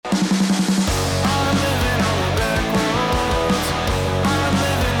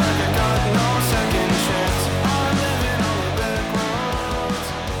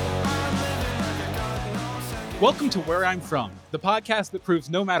to Where I'm From, the podcast that proves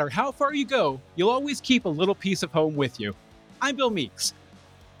no matter how far you go, you'll always keep a little piece of home with you. I'm Bill Meeks.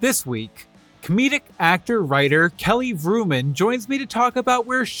 This week, comedic actor-writer Kelly Vrooman joins me to talk about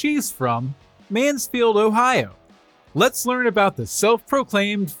where she's from, Mansfield, Ohio. Let's learn about the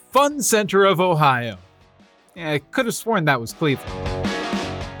self-proclaimed fun center of Ohio. I could have sworn that was Cleveland.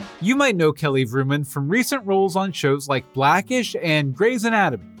 You might know Kelly Vrooman from recent roles on shows like Blackish and Grey's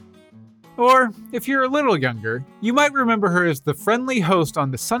Anatomy. Or, if you're a little younger, you might remember her as the friendly host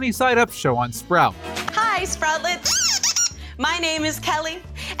on the Sunny Side Up show on Sprout. Hi, Sproutlets. My name is Kelly,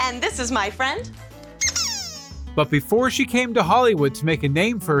 and this is my friend. But before she came to Hollywood to make a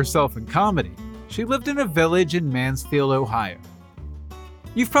name for herself in comedy, she lived in a village in Mansfield, Ohio.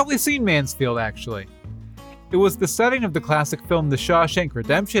 You've probably seen Mansfield, actually. It was the setting of the classic film The Shawshank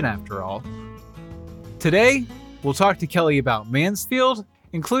Redemption, after all. Today, we'll talk to Kelly about Mansfield,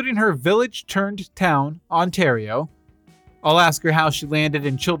 including her village-turned-town, Ontario. I'll ask her how she landed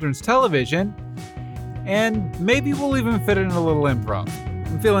in children's television, and maybe we'll even fit in a little improv.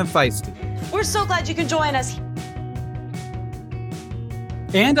 I'm feeling feisty. We're so glad you can join us.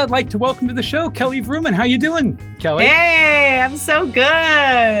 And I'd like to welcome to the show Kelly Vrooman. How you doing, Kelly? Hey, I'm so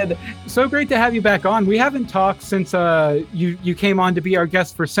good. So great to have you back on. We haven't talked since you came on to be our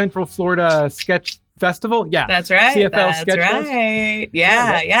guest for Central Florida Sketch Festival. Yeah, that's right. CFL that's Sketch right. Fest.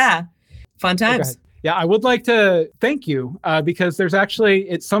 Yeah. Fun times. Okay. Yeah, I would like to thank you because there's actually,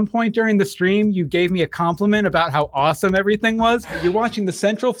 at some point during the stream, you gave me a compliment about how awesome everything was. You're watching the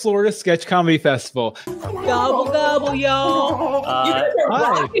Central Florida Sketch Comedy Festival. Gobble, gobble, y'all. You guys are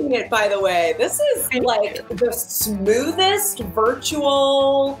rocking it, by the way. This is like the smoothest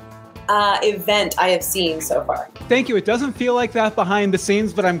virtual event I have seen so far. Thank you. It doesn't feel like that behind the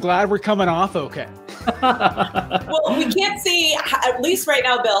scenes, but I'm glad we're coming off okay. Well, we can't see, at least right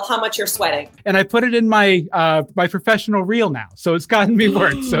now, Bill, how much you're sweating. And I put it in my my professional reel now, so it's gotten me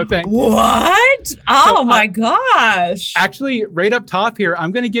work. So thank you. What? Oh So, my gosh. Actually, right up top here,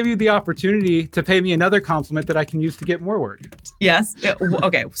 I'm going to give you the opportunity to pay me another compliment that I can use to get more work. Yes.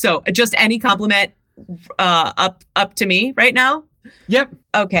 Okay. So just any compliment up to me right now? Yep.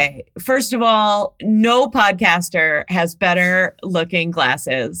 Okay. First of all, no podcaster has better looking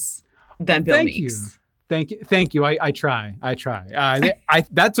glasses than Bill Meeks. Thank you. I try.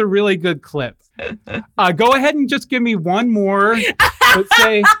 That's a really good clip. Go ahead and just give me one more,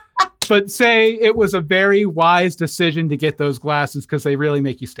 but say it was a very wise decision to get those glasses because they really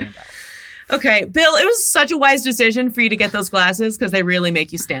make you stand out. Okay, Bill, it was such a wise decision for you to get those glasses because they really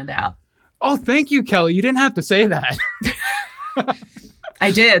make you stand out. Oh, thank you, Kelly. You didn't have to say that.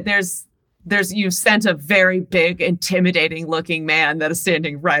 I did. You sent a very big, intimidating looking man that is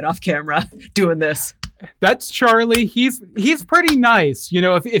standing right off camera doing this. That's Charlie. He's pretty nice. You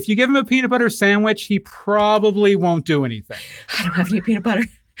know, if you give him a peanut butter sandwich, he probably won't do anything. I don't have any peanut butter.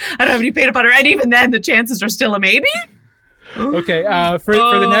 And even then, the chances are still a maybe. Okay. For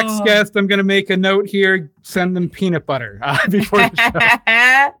the next guest, I'm going to make a note here. Send them peanut butter before the show.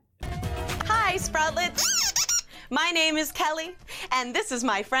 Hi, Sproutlets. My name is Kelly, and this is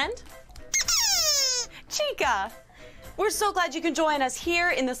my friend, Chica. We're so glad you can join us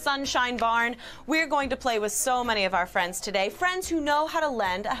here in the Sunshine Barn. We're going to play with so many of our friends today, friends who know how to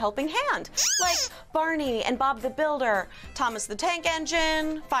lend a helping hand, like Barney and Bob the Builder, Thomas the Tank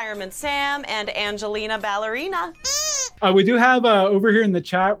Engine, Fireman Sam, and Angelina Ballerina. We do have over here in the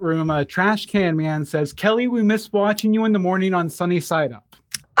chat room, Trash Can Man says, Kelly, we miss watching you in the morning on Sunny Side Up.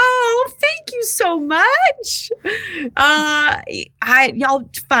 Oh, thank you so much. Y'all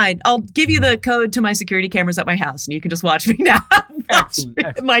fine. I'll give you the code to my security cameras at my house, and you can just watch me now.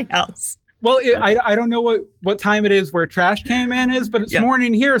 At my house. Well, I don't know what time it is where Trash Can Man is, but it's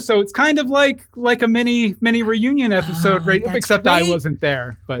morning here, so it's kind of like a mini reunion episode, right? Except I wasn't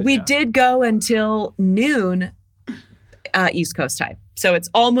there. But we did go until noon, East Coast time, so it's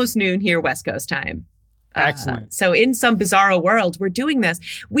almost noon here, West Coast time. Excellent. So in some bizarro world, we're doing this.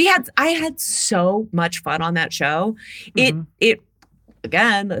 I had so much fun on that show. It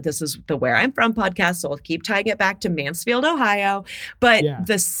again, this is the Where I'm From podcast, so I'll keep tying it back to Mansfield, Ohio. But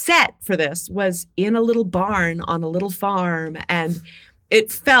the set for this was in a little barn on a little farm. And it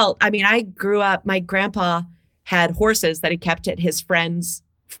felt, I grew up, my grandpa had horses that he kept at his friend's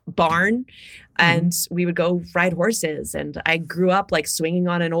barn. And we would go ride horses. And I grew up like swinging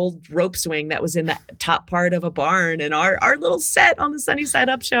on an old rope swing that was in the top part of a barn. And our little set on the Sunny Side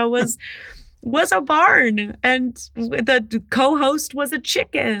Up show was a barn. And the co-host was a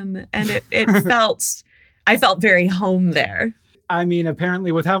chicken. And I felt very home there. I mean,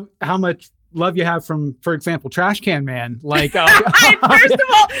 apparently with how much love you have from, for example, Trash Can Man. Like, First of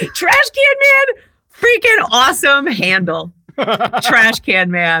all, Trash Can Man, freaking awesome handle. Trash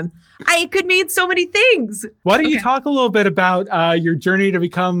can man. I could mean so many things. Why don't you talk a little bit about your journey to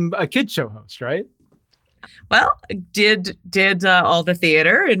become a kid show host, right? Well, did all the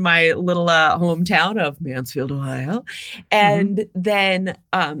theater in my little hometown of Mansfield, Ohio. And then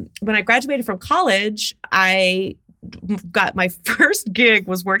when I graduated from college, I got my first gig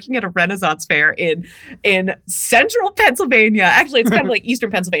was working at a Renaissance fair in central Pennsylvania. Actually, it's kind of like eastern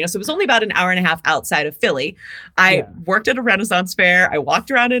Pennsylvania. So it was only about an hour and a half outside of Philly. I worked at a Renaissance fair. I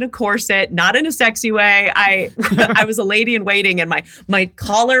walked around in a corset, not in a sexy way. I was a lady in waiting, and my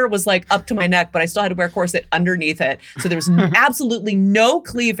collar was like up to my neck, but I still had to wear a corset underneath it. So there was absolutely no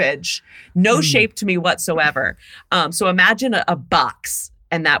cleavage, no shape to me whatsoever. So imagine a box,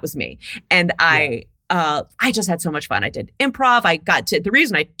 and that was me. And I just had so much fun. I did improv. The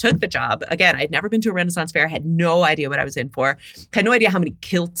reason I took the job, again, I'd never been to a Renaissance fair. I had no idea what I was in for. Had no idea how many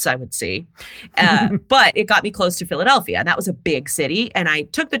kilts I would see. But it got me close to Philadelphia, and that was a big city. And I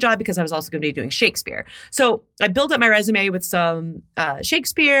took the job because I was also going to be doing Shakespeare. So I built up my resume with some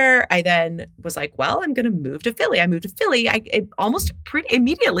Shakespeare. I then was like, well, I'm going to move to Philly. I moved to Philly. I almost pretty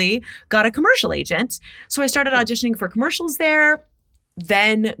immediately got a commercial agent. So I started auditioning for commercials there.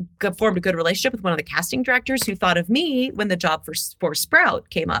 Then formed a good relationship with one of the casting directors who thought of me when the job for Sprout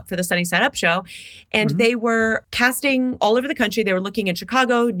came up for the Sunny Side Up show. And they were casting all over the country. They were looking in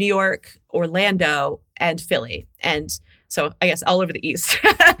Chicago, New York, Orlando, and Philly. And so I guess all over the East,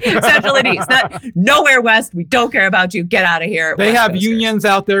 Central and East, nowhere West. We don't care about you. Get out of here. They have unions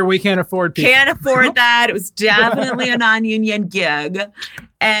out there. We can't afford people. Can't afford that. It was definitely a non-union gig.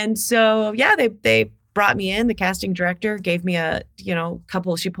 And so, yeah, they brought me in. The casting director gave me a,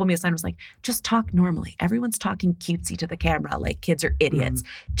 couple, she pulled me aside and was like, just talk normally. Everyone's talking cutesy to the camera. Like kids are idiots.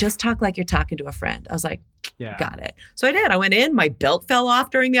 Just talk like you're talking to a friend. I was like, got it. So I did. I went in, my belt fell off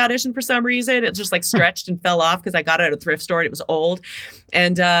during the audition for some reason. It just like stretched and fell off because I got it at a thrift store and it was old.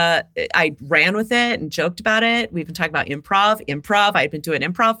 And I ran with it and joked about it. We've been talking about improv. I had been doing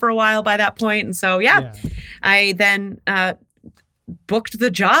improv for a while by that point. And so, I then, booked the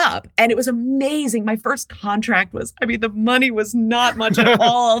job, and it was amazing. My first contract was, the money was not much at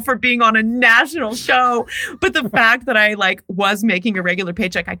all for being on a national show, but the fact that I was making a regular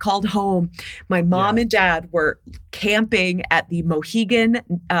paycheck, I called home. My mom and dad were camping at the Mohegan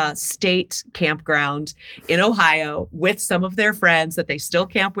State Campground in Ohio with some of their friends that they still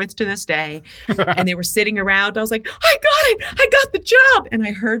camp with to this day. And they were sitting around. I was like, I got it. I got the job. And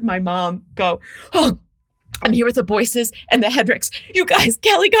I heard my mom go, oh, I'm here with the Boyces and the Hedricks. You guys,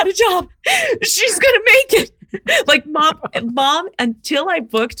 Kelly got a job. She's going to make it. Like, mom, until I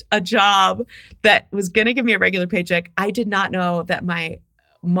booked a job that was going to give me a regular paycheck, I did not know that my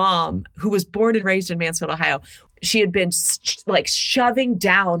mom, who was born and raised in Mansfield, Ohio, she had been shoving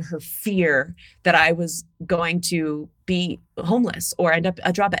down her fear that I was going to be homeless or end up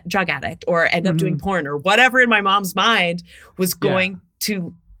a drug addict or end up doing porn or whatever in my mom's mind was going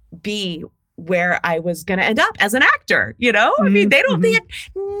to be where I was going to end up as an actor, they had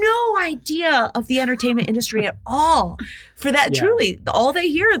no idea of the entertainment industry at all. For that, truly, all they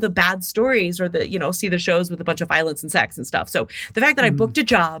hear are the bad stories or see the shows with a bunch of violence and sex and stuff. So the fact that I booked a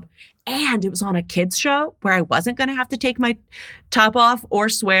job and it was on a kids show where I wasn't going to have to take my top off or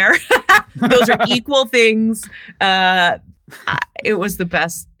swear, those are equal things. It was the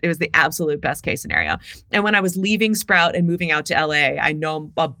best. It was the absolute best case scenario. And when I was leaving Sprout and moving out to LA, I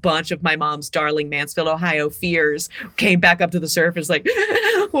know a bunch of my mom's darling Mansfield, Ohio fears came back up to the surface like,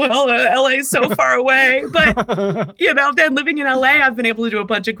 well, LA is so far away. But, then living in LA, I've been able to do a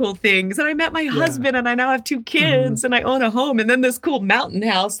bunch of cool things. And I met my husband and I now have 2 kids and I own a home. And then this cool mountain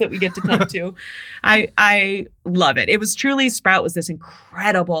house that we get to come to. I love it. It was truly, Sprout was this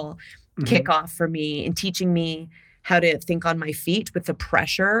incredible kickoff for me in teaching me how to think on my feet with the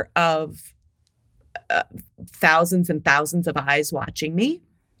pressure of thousands and thousands of eyes watching me.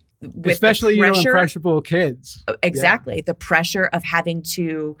 Especially impressionable kids. Exactly. Yeah. The pressure of having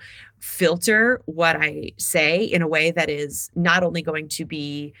to filter what I say in a way that is not only going to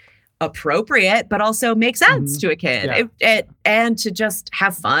be appropriate, but also make sense to a kid. And to just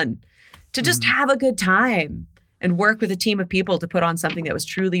have fun, to just have a good time and work with a team of people to put on something that was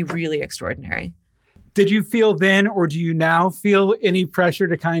truly, really extraordinary. Did you feel then, or do you now feel any pressure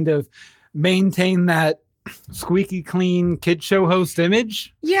to kind of maintain that squeaky clean kid show host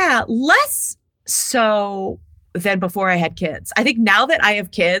image? Yeah, less so than before I had kids. I think now that I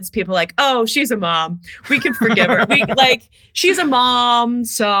have kids, people are like, oh, she's a mom. We can forgive her. She's a mom,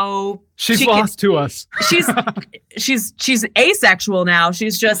 so she's lost to us. She's asexual now.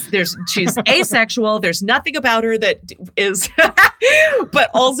 She's asexual. There's nothing about her that is.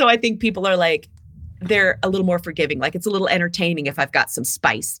 But also, I think people are like, they're a little more forgiving. Like it's a little entertaining if I've got some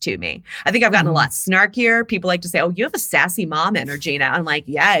spice to me. I think I've gotten a lot snarkier. People like to say, oh, you have a sassy mom energy now. I'm like,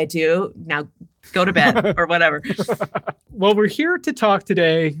 yeah, I do. Now go to bed or whatever. Well, we're here to talk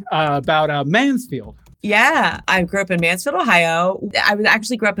today about Mansfield. Yeah, I grew up in Mansfield, Ohio. I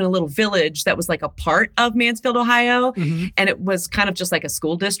actually grew up in a little village that was like a part of Mansfield, Ohio. And it was kind of just like a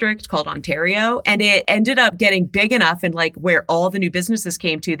school district called Ontario. And it ended up getting big enough and like where all the new businesses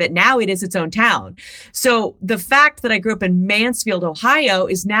came to that now it is its own town. So the fact that I grew up in Mansfield, Ohio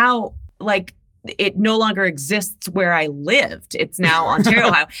is now like, it no longer exists where I lived. It's now Ontario,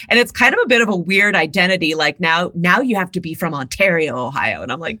 Ohio. And it's kind of a bit of a weird identity. Like now you have to be from Ontario, Ohio.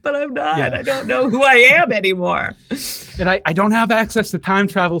 And I'm like, but I'm not. Yeah. I don't know who I am anymore. And I don't have access to time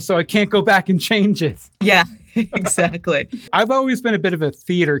travel, so I can't go back and change it. Yeah, exactly. I've always been a bit of a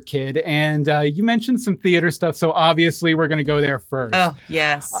theater kid. And you mentioned some theater stuff. So obviously we're going to go there first. Oh,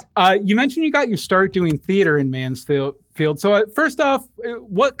 yes. You mentioned you got your start doing theater in Mansfield. So first off,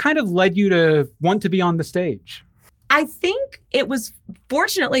 what kind of led you to want to be on the stage? I think it was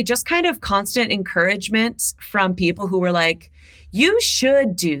fortunately just kind of constant encouragement from people who were like, you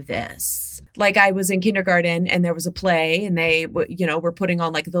should do this. Like I was in kindergarten and there was a play and they, were putting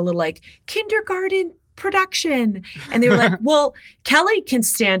on like the little like kindergarten production. And they were like, well, Kelly can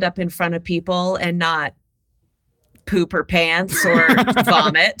stand up in front of people and not poop her pants or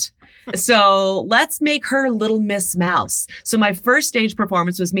vomit. So let's make her Little Miss Mouse. So my first stage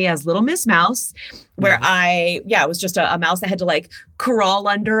performance was me as Little Miss Mouse, where it was just a mouse that had to like crawl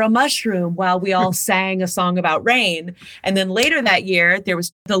under a mushroom while we all sang a song about rain. And then later that year, there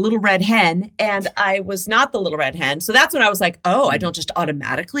was the Little Red Hen, and I was not the Little Red Hen. So that's when I was like, oh, I don't just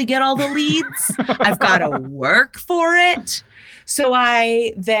automatically get all the leads. I've got to work for it. So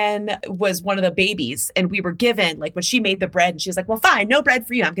I then was one of the babies and we were given, like when she made the bread and she was like, well, fine, no bread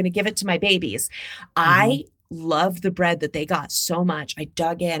for you. I'm going to give it to my babies. I loved the bread that they got so much. I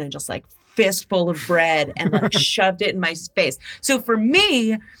dug in and just like fistful of bread and like shoved it in my face. So for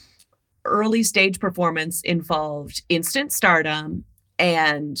me, early stage performance involved instant stardom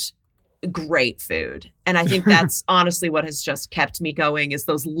and great food. And I think that's honestly what has just kept me going is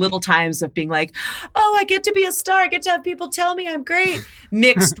those little times of being like, oh, I get to be a star. I get to have people tell me I'm great,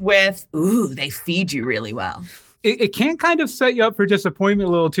 mixed with, ooh, they feed you really well. It can kind of set you up for disappointment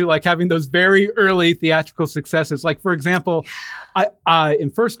a little too, like having those very early theatrical successes. Like, for example, I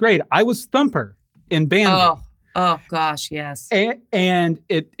in first grade, I was Thumper in band. Oh gosh, yes. And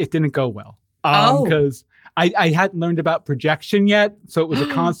it didn't go well because I hadn't learned about projection yet. So it was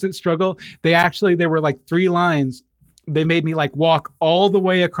a constant struggle. There were like 3 lines. They made me like walk all the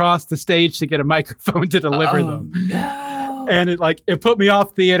way across the stage to get a microphone to deliver them. No. And it put me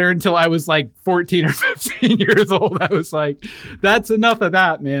off theater until I was like 14 or 15 years old. I was like, that's enough of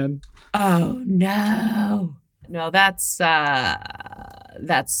that, man. Oh no. No, that's hard.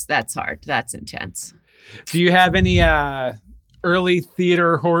 That's intense. Do you have any early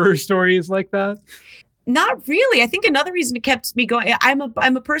theater horror stories like that? Not really. I think another reason it kept me going, I'm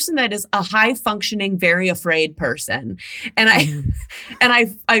a person that is a high functioning, very afraid person. And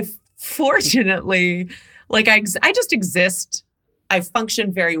I fortunately, like I just exist. I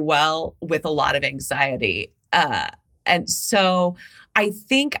function very well with a lot of anxiety. And so I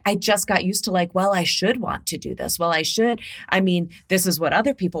think I just got used to like, well, I should want to do this. Well, this is what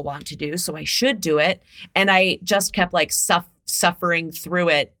other people want to do. So I should do it. And I just kept like suffering through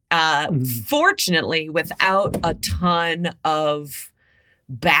it. Fortunately, without a ton of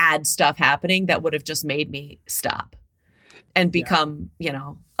bad stuff happening that would have just made me stop and become,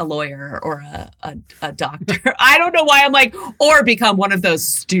 a lawyer or a doctor. I don't know why I'm like, or become one of those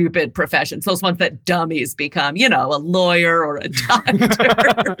stupid professions, those ones that dummies become, a lawyer or a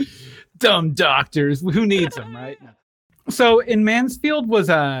doctor. Dumb doctors. Who needs them, right? So in Mansfield,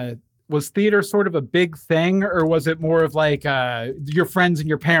 was theater sort of a big thing, or was it more of like your friends and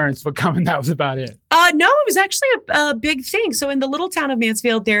your parents would come and that was about it? No, it was actually a big thing. So in the little town of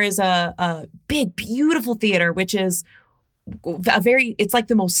Mansfield, there is a big, beautiful theater, which is it's like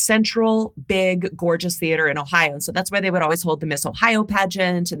the most central, big, gorgeous theater in Ohio. And so that's where they would always hold the Miss Ohio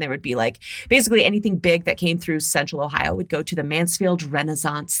pageant. And there would be like basically anything big that came through central Ohio would go to the Mansfield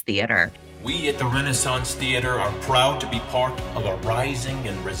Renaissance Theater. We at the Renaissance Theater are proud to be part of a rising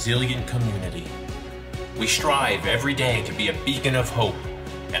and resilient community. We strive every day to be a beacon of hope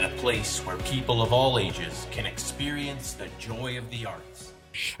and a place where people of all ages can experience the joy of the arts.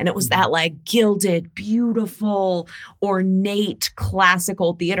 And it was that like gilded, beautiful, ornate,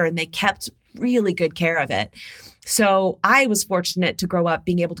 classical theater. And they kept really good care of it. So I was fortunate to grow up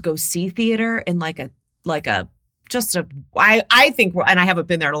being able to go see theater in like a I think, and I haven't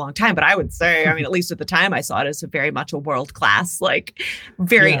been there in a long time, but I would say, I mean, at least at the time I saw it as very much a world-class, like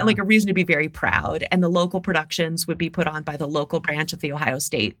a reason to be very proud. And the local productions would be put on by the local branch of the Ohio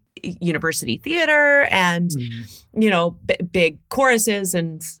State University Theater, and, big choruses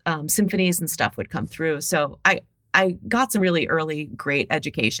and symphonies and stuff would come through. So I got some really early great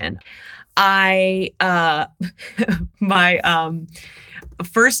education. My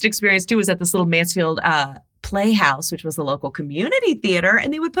first experience too was at this little Mansfield Playhouse, which was the local community theater,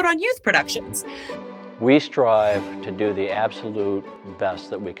 and they would put on youth productions. We strive to do the absolute best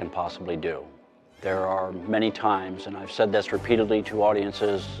that we can possibly do. There are many times, and I've said this repeatedly to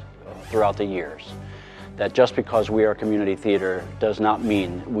audiences throughout the years, that just because we are community theater does not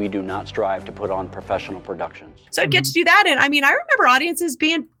mean we do not strive to put on professional productions. So I'd get to do that. And I mean, I remember audiences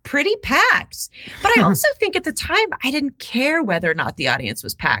being pretty packed, but I also think at the time, I didn't care whether or not the audience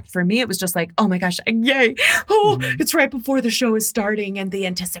was packed. For me, it was just like, oh my gosh, yay. Oh, it's right before the show is starting, and the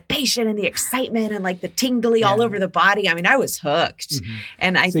anticipation and the excitement and like the tingly all over the body. I mean, I was hooked.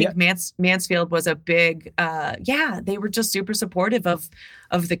 And I think Mansfield was a big, they were just super supportive of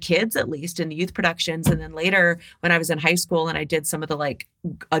the kids, at least in the youth productions. And then later when I was in high school and I did some of the like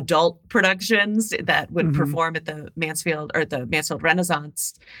adult productions that would perform at the Mansfield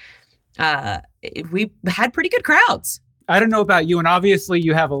Renaissance, we had pretty good crowds. I don't know about you, and obviously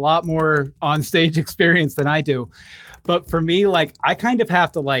you have a lot more on stage experience than I do. But for me, like, I kind of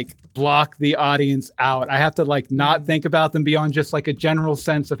have to like block the audience out. I have to like not think about them beyond just like a general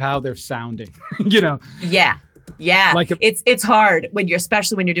sense of how they're sounding, Yeah. Yeah. Like it's hard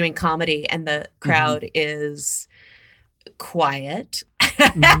especially when you're doing comedy and the crowd is quiet.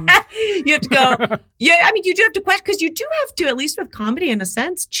 You have to go, I mean, you do have to question, because you do have to, at least with comedy in a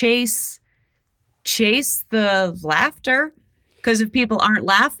sense, chase the laughter. Because if people aren't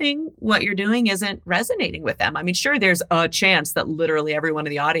laughing, what you're doing isn't resonating with them. I mean, sure, there's a chance that literally everyone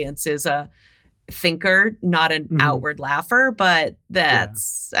in the audience is a thinker, not an outward laugher, but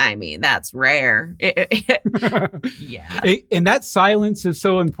that's rare. And that silence is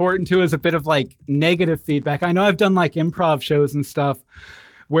so important too, as a bit of like negative feedback. I know I've done like improv shows and stuff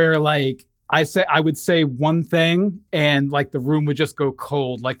where like I would say one thing and like the room would just go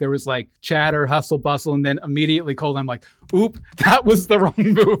cold. Like there was like chatter, hustle, bustle, and then immediately cold. I'm like, oop, that was the wrong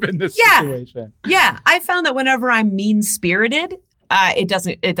move in this situation. Yeah. I found that whenever I'm mean-spirited,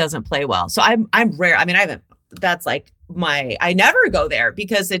 it doesn't play well. So I'm rare. I mean, I never go there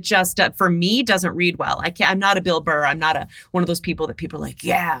because it just, for me, doesn't read well. I'm not a Bill Burr. I'm not one of those people that people are like,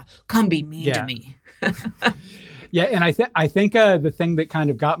 yeah, come be mean to me. Yeah. And I think the thing that kind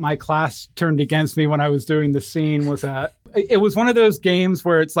of got my class turned against me when I was doing the scene was it was one of those games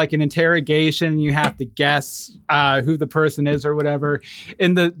where it's like an interrogation and you have to guess who the person is or whatever.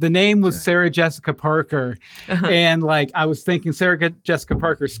 And the name was Sarah Jessica Parker. And like, I was thinking Sarah Jessica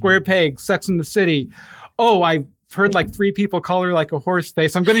Parker, square peg, Sex in the City. Oh, I've heard like 3 people call her like a horse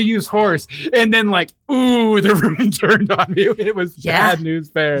face. I'm going to use horse. And then like, ooh, the room turned on me. It was bad news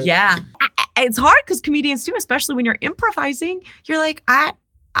bears. Yeah. It's hard because comedians too, especially when you're improvising, you're like,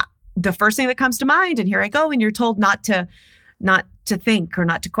 the first thing that comes to mind, and here I go, and you're told not to think or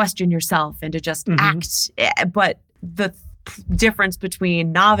not to question yourself and to just act. But the difference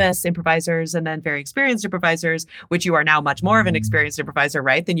between novice improvisers and then very experienced improvisers, which you are now much more of an experienced improviser,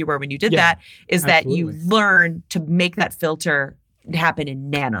 right, than you were when you did that, is that you learn to make that filter happen in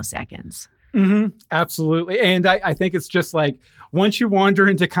nanoseconds. Absolutely. And I think it's just like, once you wander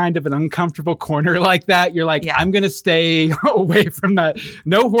into kind of an uncomfortable corner like that, you're like, I'm going to stay away from that.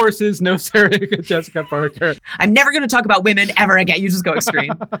 No horses, no Sarah Jessica Parker. I'm never going to talk about women ever again. You just go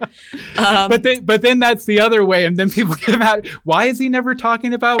extreme. But then that's the other way. And then people get mad. Why is he never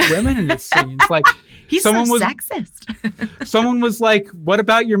talking about women in his scenes? Like, he's sexist. Someone was like, what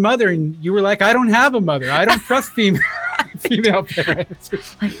about your mother? And you were like, I don't have a mother. I don't trust female parents.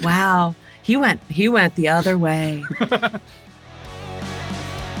 Like, wow. He went the other way.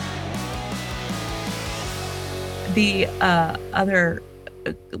 The other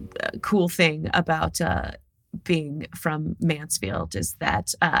cool thing about being from Mansfield is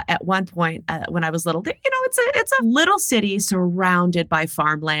that at one point when I was little, it's a little city surrounded by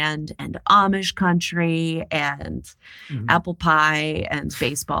farmland and Amish country and apple pie and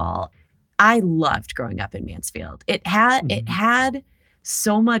baseball. I loved growing up in Mansfield. It had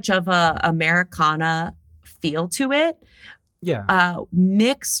so much of a Americana feel to it,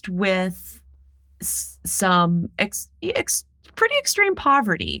 mixed with some pretty extreme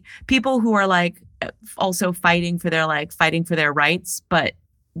poverty. People who are like also fighting for their rights, but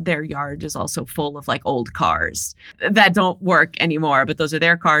their yard is also full of like old cars that don't work anymore, but those are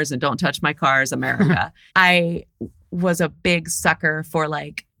their cars and don't touch my cars, America. I was a big sucker for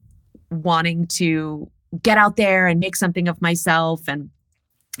like wanting to get out there and make something of myself and,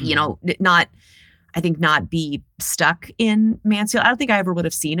 you know, not be stuck in Mansfield. I don't think I ever would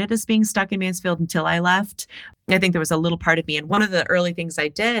have seen it as being stuck in Mansfield until I left. I think there was a little part of me. And one of the early things I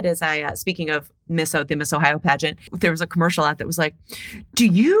did is speaking of the Miss Ohio pageant, there was a commercial out that was like, do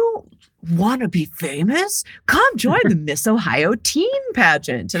you want to be famous? Come join the Miss Ohio teen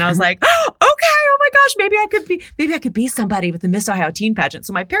pageant. And I was like, oh, okay, oh my gosh, maybe I could be somebody with the Miss Ohio teen pageant.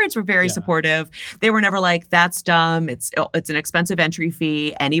 So my parents were very supportive. They were never like, that's dumb. It's an expensive entry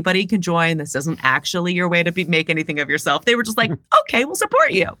fee. Anybody can join. This isn't actually your way to make anything of yourself. They were just like, okay, we'll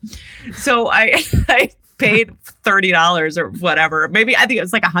support you. So I paid $30 or whatever. Maybe I think it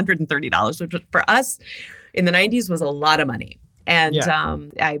was like $130, which for us in the 90s was a lot of money. And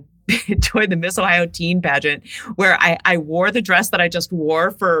I joined the Miss Ohio teen pageant where I wore the dress that I just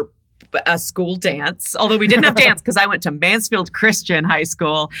wore for a school dance, although we didn't have dance because I went to Mansfield Christian High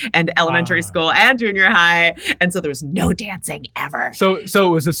School and elementary school and junior high. And so there was no dancing ever. So it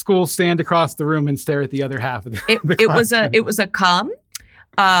was a school stand across the room and stare at the other half of the It was a come,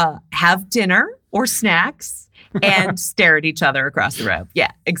 have dinner or snacks and stare at each other across the room.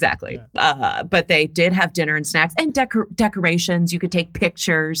 Yeah, exactly. Yeah. But they did have dinner and snacks and decorations. You could take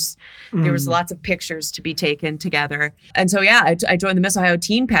pictures. There was lots of pictures to be taken together. And so, I joined the Miss Ohio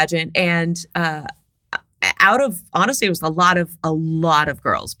teen pageant and honestly, it was a lot of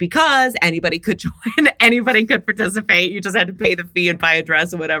girls because anybody could join, anybody could participate. You just had to pay the fee and buy a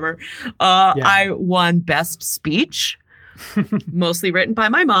dress or whatever. I won best speech, mostly written by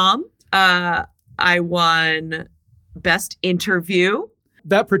my mom. I won best interview.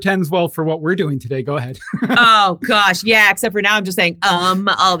 That pretends well for what we're doing today. Go ahead. Oh, gosh. Yeah. Except for now I'm just saying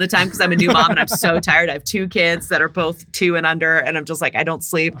all the time because I'm a new mom and I'm so tired. I have 2 kids that are both 2 and under. And I'm just like, I don't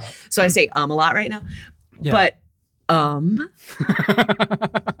sleep. So I say a lot right now. Yeah. But the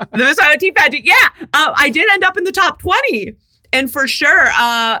Miss Ohio teen pageant. Yeah. I did end up in the top 20. And for sure,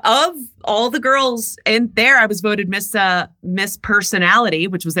 of all the girls in there, I was voted Miss Personality,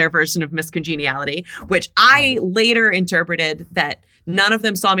 which was their version of Miss Congeniality, which I later interpreted that none of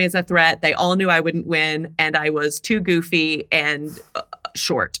them saw me as a threat. They all knew I wouldn't win, and I was too goofy and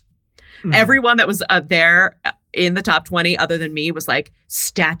short. Everyone that was there in the top 20, other than me, was like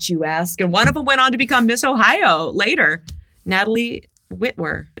statuesque. And one of them went on to become Miss Ohio later, Natalie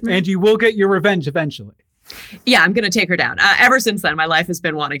Whitwer. And you will get your revenge eventually. Yeah, I'm going to take her down. Ever since then, my life has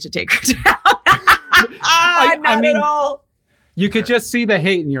been wanting to take her down. Not at all. You could just see the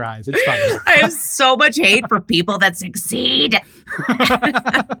hate in your eyes. It's fine. I have so much hate for people that succeed.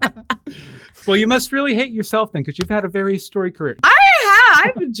 Well, you must really hate yourself then, because you've had a very storied career. I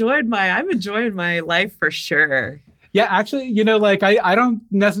have. I'm enjoying my life for sure. Yeah, actually, I don't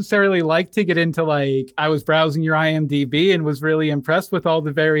necessarily like to get into I was browsing your IMDb and was really impressed with all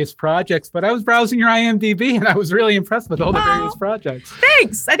the various projects, but I was browsing your IMDb and I was really impressed with all the various projects.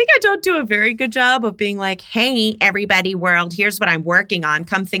 Thanks. I think I don't do a very good job of being like, hey, everybody world, here's what I'm working on.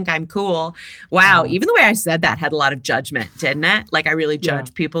 Come think I'm cool. Wow. Even the way I said that had a lot of judgment, didn't it? Like I really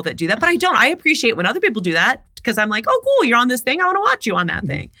judge people that do that, but I don't. I appreciate when other people do that because I'm like, oh, cool. You're on this thing. I want to watch you on that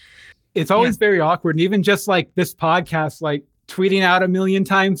thing. It's always very awkward. And even just like this podcast, like tweeting out 1,000,000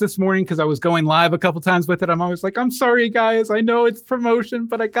 times this morning because I was going live a couple times with it. I'm always like, I'm sorry, guys. I know it's promotion,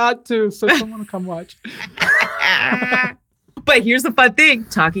 but I got to. So someone will come watch. But here's the fun thing.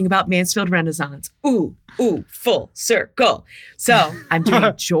 Talking about Mansfield Renaissance. Ooh, full circle. So I'm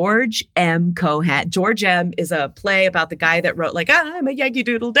doing George M. Cohan. George M. is a play about the guy that wrote I'm a Yankee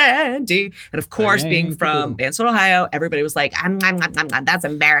Doodle Dandy. And of course, being from Mansfield, Ohio, everybody was like, that's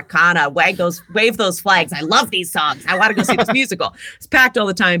Americana. Wave those flags. I love these songs. I want to go see this musical. It's packed all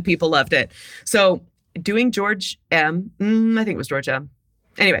the time. People loved it. So doing George M. I think it was George M.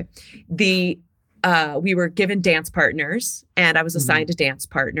 Anyway, we were given dance partners and I was assigned a dance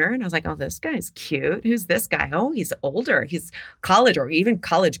partner and I was like, oh, this guy's cute. Who's this guy? Oh, he's older. He's college or even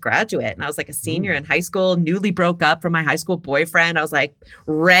college graduate. And I was like a senior in high school, newly broke up from my high school boyfriend. I was like,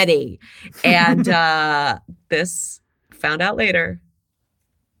 ready. And this found out later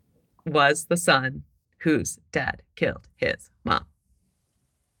was the son whose dad killed his mom.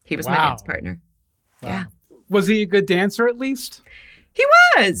 He was my dance partner. Wow. Yeah. Was he a good dancer at least? He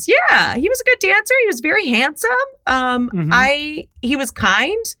was, yeah. He was a good dancer. He was very handsome. He was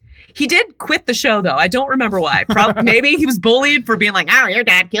kind. He did quit the show, though. I don't remember why. Maybe he was bullied for being like, oh, your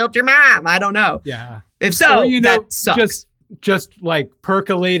dad killed your mom. I don't know. Yeah. If so, that sucks. just like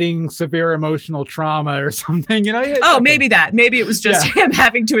percolating severe emotional trauma or something, you know? Oh, maybe that. Maybe it was just him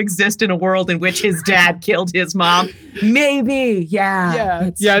having to exist in a world in which his dad killed his mom. Maybe.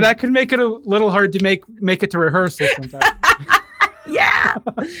 Yeah. Yeah. That could make it a little hard to make it to rehearsal sometimes.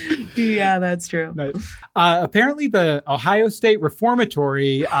 Yeah, that's true. Nice. Apparently, the Ohio State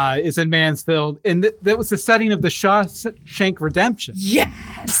Reformatory is in Mansfield, and that was the setting of the Shawshank Redemption.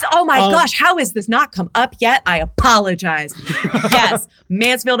 Yes. Oh my gosh, how has this not come up yet? I apologize. Yes,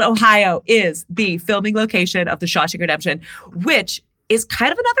 Mansfield, Ohio is the filming location of the Shawshank Redemption, which is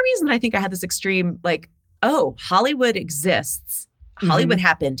kind of another reason that I think I had this extreme, like, oh, Hollywood exists. Hollywood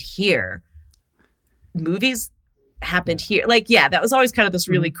happened here. Movies happened here. Like, yeah, that was always kind of this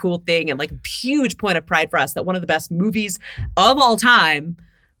really cool thing and like a huge point of pride for us that one of the best movies of all time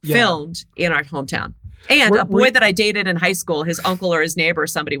filmed in our hometown. And a boy that I dated in high school, his uncle or his neighbor or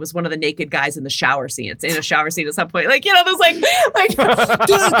somebody was one of the naked guys in the shower scene. It's in a shower scene at some point. Like, you know, there's like,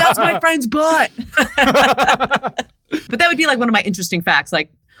 dude, that's my friend's butt. But that would be like one of my interesting facts.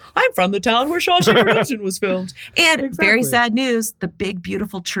 Like, I'm from the town where Shawshank Redemption was filmed. And very sad news, the big,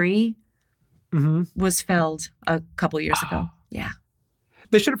 beautiful tree was felled a couple years ago. Yeah.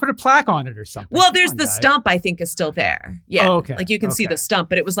 They should have put a plaque on it or something. Well, there's the stump, I think, is still there. Yeah. Oh, okay. Like you can see the stump,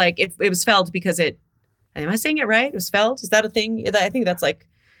 but it was like, it was felled because am I saying it right? It was felled? Is that a thing? I think that's like.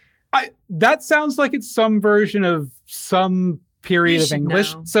 That sounds like it's some version of some period of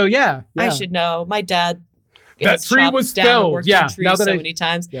English. Know. So yeah. I should know. My dad. That tree was felled. Yeah. Now that many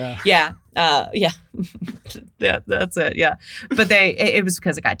times. Yeah. Yeah. Yeah, that's it. Yeah. But it was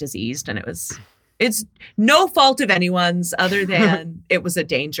because it got diseased and it's no fault of anyone's other than it was a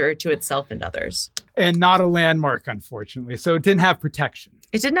danger to itself and others. And not a landmark, unfortunately. So it didn't have protection.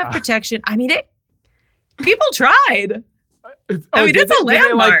 It didn't have protection. I mean, people tried. It's a landmark. Did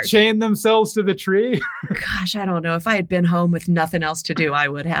they like chain themselves to the tree? Gosh, I don't know. If I had been home with nothing else to do, I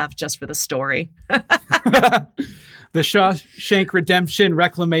would have, just for the story. The Shawshank Redemption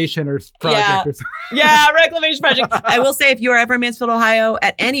Reclamation Project or something. Yeah, Reclamation Project. I will say, if you are ever in Mansfield, Ohio,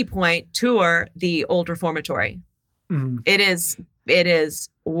 at any point, tour the old reformatory. It is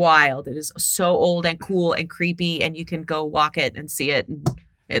wild. It is so old and cool and creepy, and you can go walk it and see it, and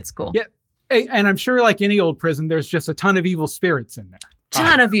it's cool. Yeah. And I'm sure, like any old prison, there's just a ton of evil spirits in there.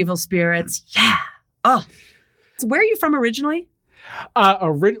 Ton of evil spirits. Yeah. Oh. So where are you from originally?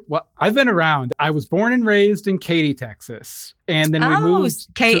 Well, I've been around. I was born and raised in Katy, Texas. And then we moved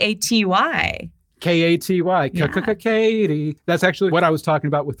Katy. Katy. Katy. That's actually what I was talking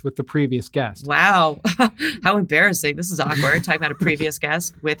about with the previous guest. Wow. How embarrassing. This is awkward. Talking about a previous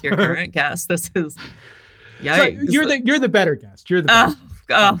guest with your current guest. This is yikes. So you're the better guest. You're the best.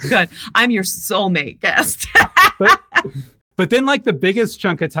 Oh, good. I'm your soulmate guest. But then, like, the biggest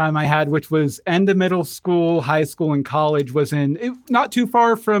chunk of time I had, which was end of middle school, high school, and college, was not too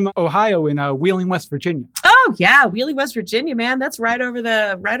far from Ohio in Wheeling, West Virginia. Oh yeah, Wheeling, West Virginia, man. That's right over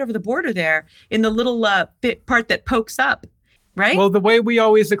the border there, in the little part that pokes up, right? Well, the way we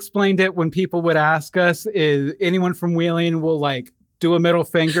always explained it when people would ask us is anyone from Wheeling will like do a middle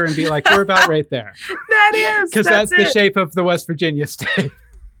finger and be like, we're about right there. That is. Because that's the shape of the West Virginia state.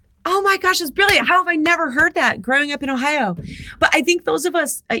 Oh my gosh, it's brilliant. How have I never heard that growing up in Ohio? But I think those of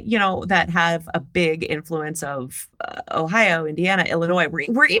us, that have a big influence of Ohio, Indiana, Illinois,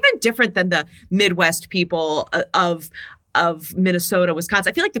 we're even different than the Midwest people of Minnesota, Wisconsin.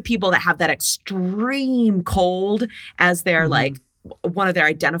 I feel like the people that have that extreme cold as their like one of their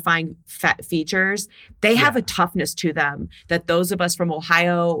identifying features, they have a toughness to them that those of us from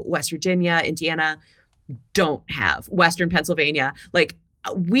Ohio, West Virginia, Indiana don't have. Western Pennsylvania, like,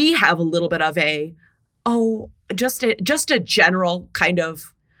 we have a little bit of just a general kind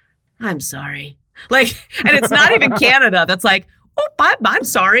of, I'm sorry. Like, and it's not even Canada that's like, oh, I'm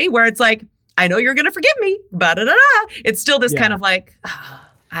sorry. Where it's like, I know you're going to forgive me. It's still this kind of like,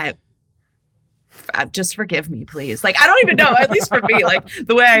 just forgive me, please. Like, I don't even know, at least for me, like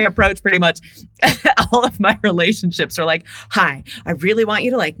the way I approach pretty much all of my relationships are like, hi, I really want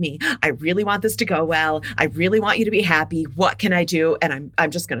you to like me. I really want this to go well. I really want you to be happy. What can I do? And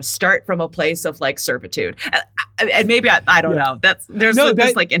I'm just going to start from a place of like servitude. And maybe I don't know. There's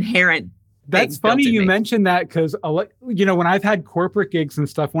this like inherent. That's funny you mentioned that, because, when I've had corporate gigs and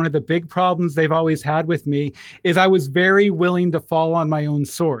stuff, one of the big problems they've always had with me is I was very willing to fall on my own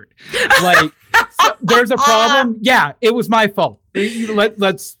sword. Like, there's a problem. Yeah, it was my fault.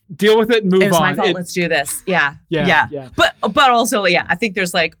 Let's deal with it and move on. It was my fault. Let's do this. Yeah. But also, I think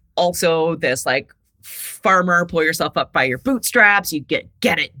there's like also this like farmer, pull yourself up by your bootstraps, you get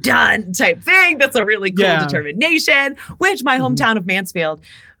it done type thing. That's a really cool determination, which my hometown of Mansfield,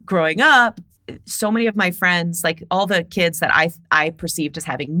 growing up, so many of my friends, like all the kids that I perceived as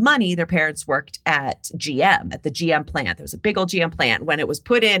having money, their parents worked at GM, at the GM plant. There was a big old GM plant. When it was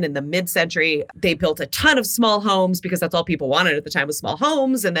put in the mid-century, they built a ton of small homes because that's all people wanted at the time was small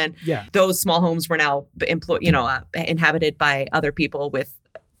homes. And then those small homes were now inhabited by other people with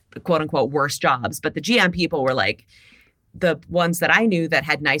quote unquote worse jobs. But the GM people were like the ones that I knew that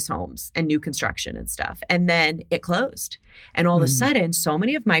had nice homes and new construction and stuff. And then it closed. And all of a sudden, so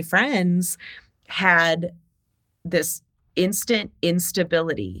many of my friends had this instant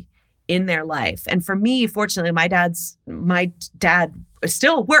instability in their life. And for me, fortunately, my dad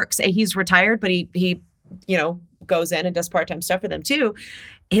still works. He's retired, but he goes in and does part-time stuff for them too.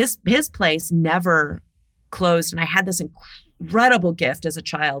 His place never closed. And I had this incredible gift as a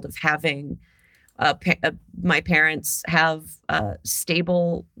child of having my parents have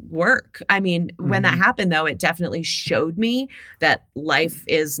stable work. I mean, when that happened, though, it definitely showed me that life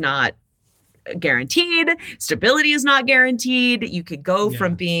is not guaranteed. Stability is not guaranteed. You could go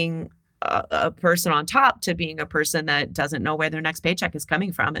from being a person on top to being a person that doesn't know where their next paycheck is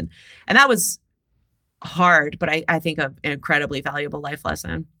coming from. And that was hard, but I think an incredibly valuable life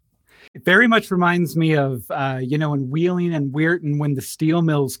lesson. It very much reminds me of, in Wheeling and Weirton when the steel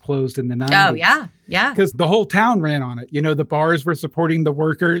mills closed in the 90s. Oh, yeah. Yeah. Because the whole town ran on it. The bars were supporting the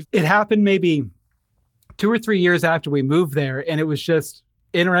workers. It happened maybe 2 or 3 years after we moved there. And it was just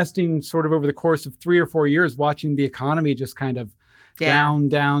interesting sort of over the course of 3 or 4 years watching the economy just kind of down.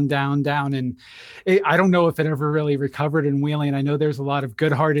 And I don't know if it ever really recovered in Wheeling. I know there's a lot of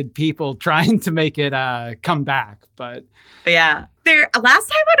good-hearted people trying to make it come back, but... Yeah. Last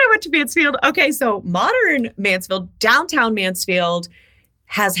time when I went to Mansfield, okay, so modern Mansfield, downtown Mansfield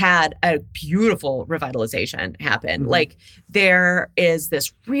has had a beautiful revitalization happen. Like there is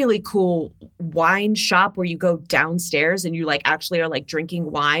this really cool wine shop where you go downstairs and you actually are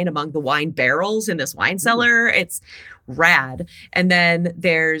drinking wine among the wine barrels in this wine cellar. It's rad. And then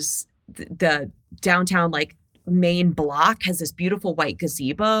there's the downtown main block has this beautiful white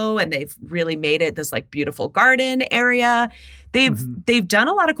gazebo, and they've really made it this beautiful garden area. They've done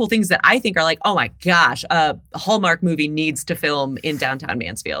a lot of cool things that I think are oh my gosh, a Hallmark movie needs to film in downtown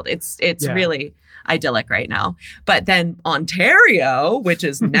Mansfield. It's really idyllic right now. But then Ontario, which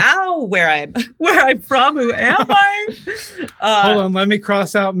is now where I'm from. Who am I? Hold on, let me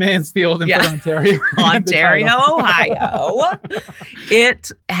cross out Mansfield and put Ontario. Ontario, Ohio.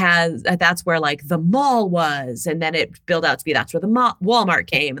 That's where the mall was, and then it built out to be that's where the Walmart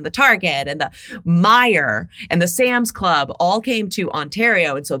came, and the Target and the Meijer and the Sam's Club all came to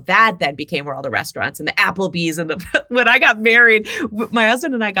Ontario, and so that then became where all the restaurants and the Applebee's and when I got married, my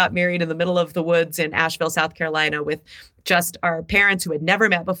husband and I got married in the middle of the woods in Asheville, South Carolina, with just our parents who had never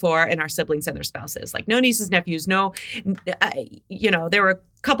met before and our siblings and their spouses. No nieces, nephews, there were a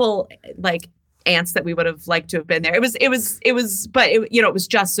couple aunts that we would have liked to have been there. It was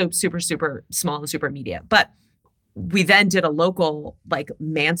just so super, super small and super immediate. But we then did a local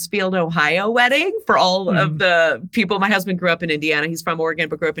Mansfield, Ohio wedding for all of the people. My husband grew up in Indiana. He's from Oregon,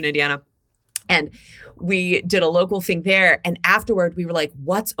 but grew up in Indiana. And we did a local thing there. And afterward, we were like,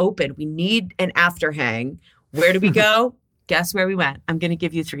 what's open? We need an after hang. Where do we go? Guess where we went? I'm going to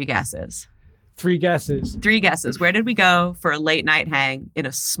give you 3 guesses. 3 guesses. 3 guesses. Where did we go for a late night hang in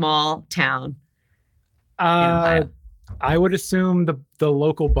a small town? I would assume the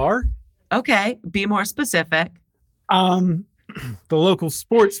local bar. Okay. Be more specific. The local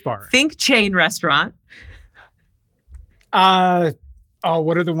sports bar. Think chain restaurant.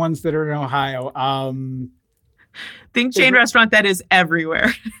 What are the ones that are in Ohio? Think chain restaurant that is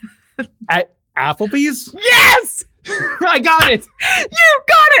everywhere. At Applebee's? Yes! I got it. You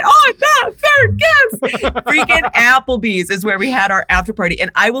got it on the third guess. Freaking Applebee's is where we had our after party. And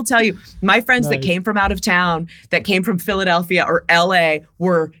I will tell you, my friends that came from out of town, that came from Philadelphia or LA,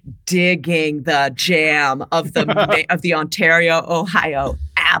 were digging the jam of the Ontario, Ohio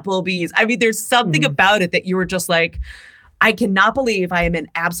Applebee's. I mean, there's something about it that you were just I cannot believe I am in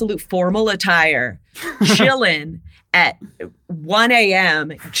absolute formal attire, chilling at 1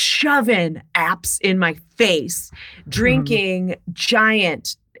 a.m., shoving apps in my face, drinking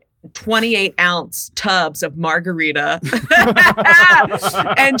giant 28-ounce tubs of margarita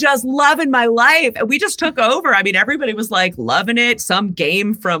and just loving my life. And we just took over. I mean, everybody was loving it. Some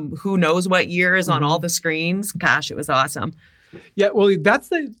game from who knows what year is on all the screens. Gosh, it was awesome. Yeah, well, that's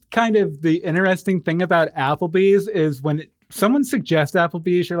the kind of the interesting thing about Applebee's is when someone suggests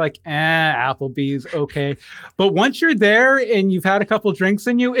Applebee's, you're Applebee's, okay. But once you're there and you've had a couple drinks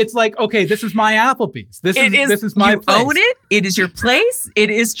in you, it's okay, this is my Applebee's. This is my place. You own it. It is your place. It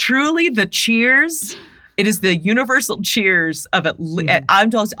is truly the Cheers It is the universal cheers of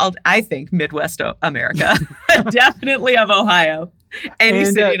I think Midwest America, definitely of Ohio, any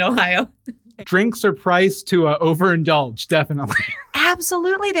city in Ohio. Drinks are priced to overindulge, definitely.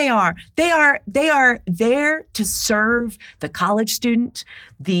 Absolutely, they are. They are there to serve the college student,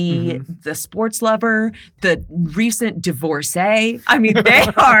 the sports lover, the recent divorcee. I mean, they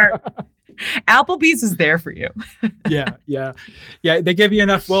are. Applebee's is there for you. Yeah. They give you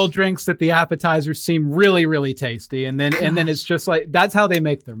enough well drinks that the appetizers seem really, really tasty, and then it's just like that's how they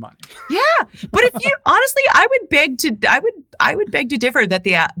make their money. Yeah, but if you honestly, I would beg to differ that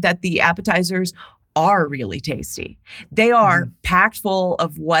the appetizers are really tasty. They are packed full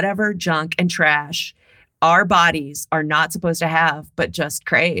of whatever junk and trash our bodies are not supposed to have, but just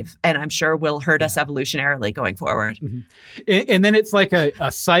crave. And I'm sure will hurt us evolutionarily going forward. And then it's like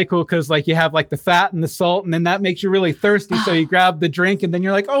a cycle, because like you have like the fat and the salt, and then that makes you really thirsty. So you grab the drink and then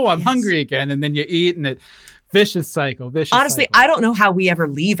you're like, oh, I'm hungry again. And then you eat, and vicious cycle. Honestly, I don't know how we ever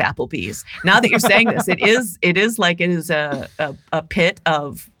leave Applebee's. Now that you're saying this, it is a pit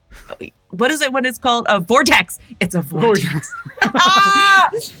of, what is it when it's called? A vortex. It's a vortex.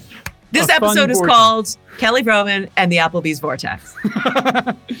 This episode is called Kelly Vrooman and the Applebee's Vortex.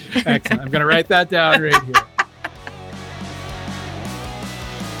 Excellent. I'm going to write that down right here.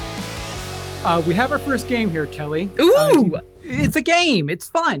 We have our first game here, Kelly. Ooh! It's a game. It's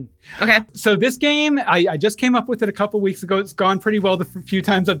fun. Okay. So this game, I just came up with it a couple weeks ago. It's gone pretty well the few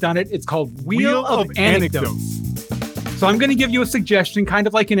times I've done it. It's called Wheel of Anecdotes. So I'm going to give you a suggestion, kind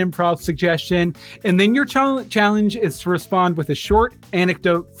of like an improv suggestion. And then your challenge is to respond with a short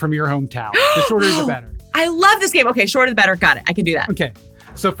anecdote from your hometown. The shorter the better. I love this game. Okay, shorter the better. Got it. I can do that. Okay.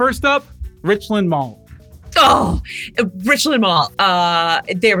 So first up, Richland Mall. Oh, Richland Mall.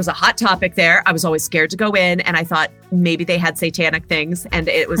 There was a hot topic there. I was always scared to go in, and I thought maybe they had satanic things, and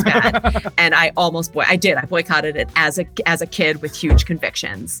it was bad. And I boycotted it as a kid with huge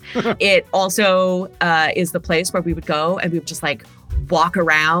convictions. It also is the place where we would go and we would just like walk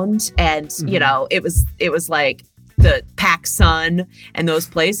around, and you know, it was like the Pac Sun and those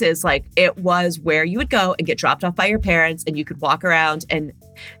places. Like, it was where you would go and get dropped off by your parents, and you could walk around, and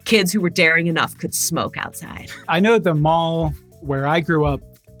kids who were daring enough could smoke outside. I know the mall where I grew up,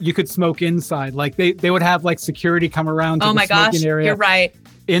 you could smoke inside. Like they would have like security come around to the smoking area. You're right.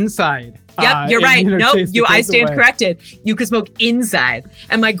 Inside. Yep, you're right. I stand away. corrected. You could smoke inside.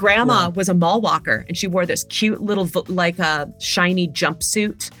 And my grandma was a mall walker, and she wore this cute little like shiny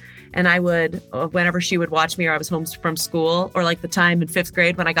jumpsuit. And I would, whenever she would watch me or I was home from school, or like the time in 5th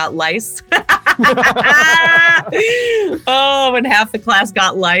grade when I got lice. When half the class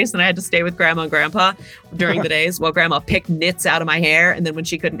got lice and I had to stay with grandma and grandpa during the days while grandma picked nits out of my hair. And then when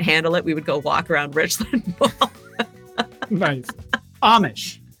she couldn't handle it, we would go walk around Richland Mall. Nice.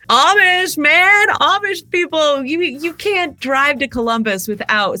 Amish, man. Amish people. You can't drive to Columbus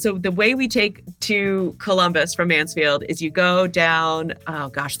without. So the way we take to Columbus from Mansfield is you go down,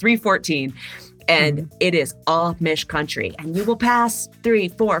 314. And it is Amish country. And you will pass 3,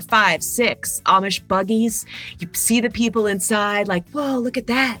 4, 5, 6 Amish buggies. You see the people inside like, whoa, look at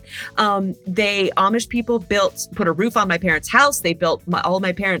that. Amish people put a roof on my parents' house. They built all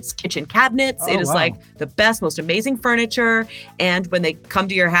my parents' kitchen cabinets. It is like the best, most amazing furniture. And when they come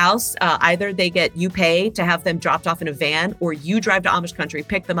to your house, either you pay to have them dropped off in a van, or you drive to Amish country,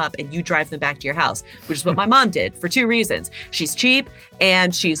 pick them up, and you drive them back to your house, which is what my mom did for 2 reasons. She's cheap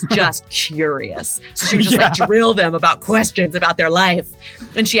and she's just curious. So she would just like drill them about questions about their life.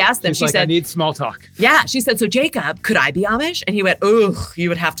 And she asked them, she said, I need small talk. Yeah. She said, so Jacob, could I be Amish? And he went, you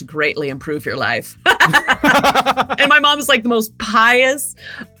would have to greatly improve your life. And my mom is like the most pious,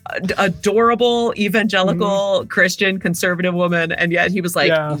 adorable, evangelical, Christian, conservative woman. And yet he was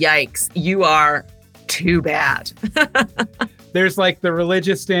like, yikes, you are too bad. There's like the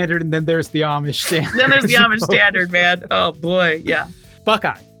religious standard, and then there's the Amish standard. Then there's the Amish standard, man. Oh boy. Yeah.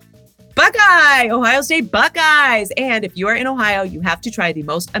 Buckeye, Ohio State Buckeyes. And if you are in Ohio, you have to try the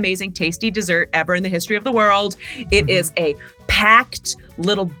most amazing, tasty dessert ever in the history of the world. It is a packed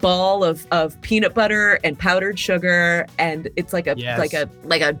little ball of peanut butter and powdered sugar, and it's like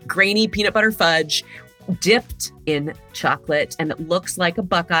a grainy peanut butter fudge dipped in chocolate, and it looks like a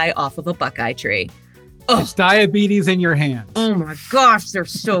Buckeye off of a Buckeye tree. It's diabetes in your hands. Oh my gosh, they're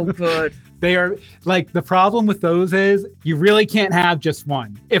so good. They are like, the problem with those is you really can't have just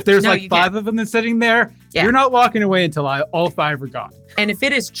one. If there's 5 of them that's sitting there, you're not walking away until all 5 are gone. And if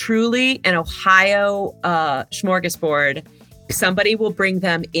it is truly an Ohio smorgasbord, somebody will bring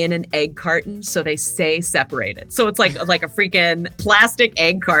them in an egg carton, so they stay separated. So it's like a freaking plastic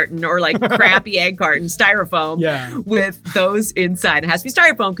egg carton or like crappy egg carton, styrofoam with those inside. It has to be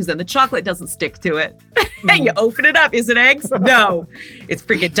styrofoam because then the chocolate doesn't stick to it. And you open it up. Is it eggs? No, it's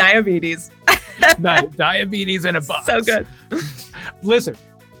freaking diabetes. Diabetes in a box. So good.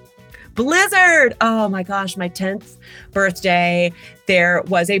 Blizzard. Oh my gosh, my 10th birthday. There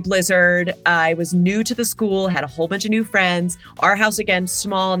was a blizzard. I was new to the school, had a whole bunch of new friends. Our house, again,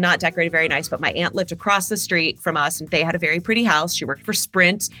 small, not decorated very nice, but my aunt lived across the street from us and they had a very pretty house. She worked for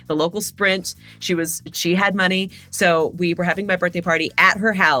Sprint, the local Sprint. She had money. So we were having my birthday party at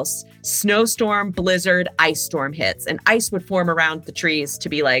her house. Snowstorm, blizzard, ice storm hits. And ice would form around the trees to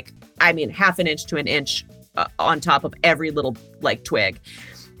be like, half an inch to an inch on top of every little like twig.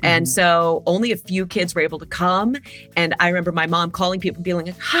 And so only a few kids were able to come. And I remember my mom calling people, being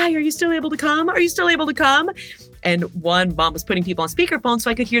like, hi, are you still able to come? Are you still able to come? And one mom was putting people on speakerphone so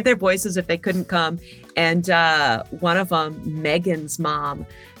I could hear their voices if they couldn't come. And one of them, Megan's mom,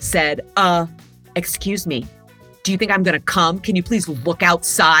 said, excuse me, do you think I'm going to come? Can you please look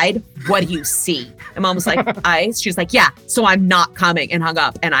outside? What do you see? And mom was like, ice. She was like, yeah, so I'm not coming, and hung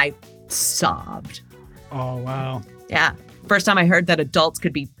up. And I sobbed. Oh, wow. Yeah. First time I heard that adults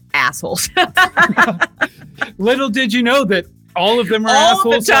could be assholes. Little did you know that all of them are all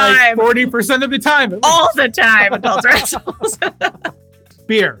assholes the time. Like 40% of the time. All the time, adults are assholes.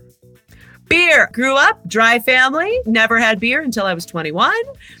 Beer. Grew up, dry family. Never had beer until I was 21.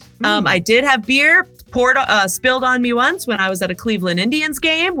 I did have beer spilled on me once when I was at a Cleveland Indians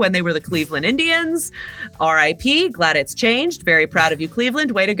game when they were the Cleveland Indians. R.I.P. Glad it's changed. Very proud of you,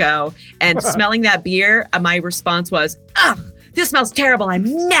 Cleveland. Way to go. And smelling that beer, my response was, ugh, this smells terrible. I'm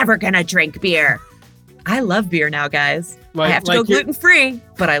never going to drink beer. I love beer now, guys. I have to go gluten-free,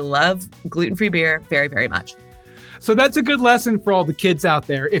 but I love gluten-free beer very, very much. So that's a good lesson for all the kids out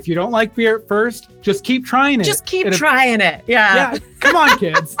there. If you don't like beer at first, just keep trying it. Just keep trying it. Yeah. Come on,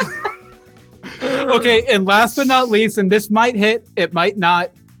 kids. Okay, and last but not least, and this might hit, it might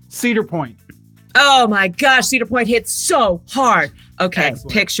not, Cedar Point. Oh my gosh, Cedar Point hit so hard. Okay,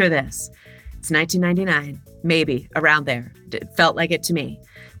 Excellent. Picture this. It's 1999, maybe around there. It felt like it to me.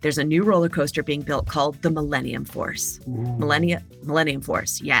 There's a new roller coaster being built called the Millennium Force. Millennium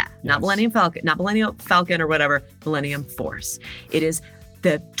Force, yeah. Yes. Not Millennium Falcon or whatever, Millennium Force. It is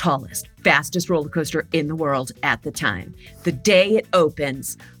the tallest, fastest roller coaster in the world at the time. The day it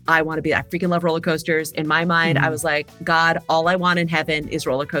opens, I freaking love roller coasters. In my mind, I was like, God, all I want in heaven is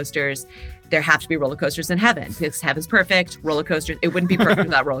roller coasters. There have to be roller coasters in heaven because heaven's perfect. Roller coasters, it wouldn't be perfect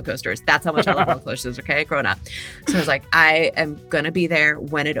without roller coasters. That's how much I love roller coasters, okay? Growing up. So I was like, I am going to be there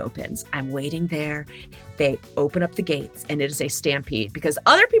when it opens. I'm waiting there. They open up the gates and it is a stampede because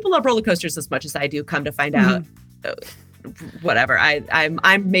other people love roller coasters as much as I do, come to find out. Whatever. I'm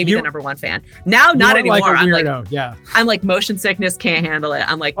maybe the number one fan. Now, not anymore. Like I'm like motion sickness, can't handle it.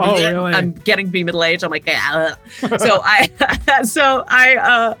 I'm like, really? I'm getting to be middle aged. I'm like,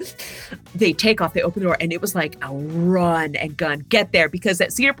 they take off, they open the door, and it was like a run and gun. Get there, because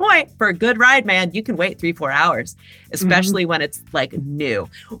at Cedar Point, for a good ride, man, you can wait 3-4 hours, especially when it's like new.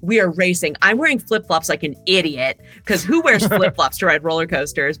 We are racing. I'm wearing flip-flops like an idiot, because who wears flip-flops to ride roller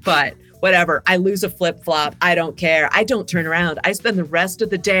coasters? But whatever. I lose a flip-flop. I don't care. I don't turn around. I spend the rest of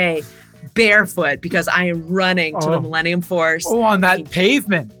the day barefoot because I am running to the Millennium Force. Oh, on that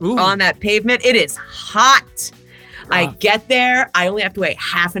pavement. Ooh. On that pavement. It is hot. I get there. I only have to wait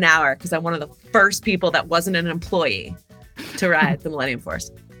half an hour because I'm one of the first people that wasn't an employee to ride the Millennium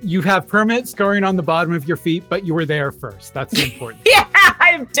Force. You have permanent scarring on the bottom of your feet, but you were there first. That's important. Yeah,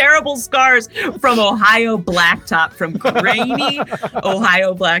 I have terrible scars from Ohio blacktop, from grainy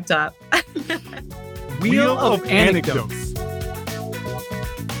Ohio blacktop. Wheel of Anecdotes.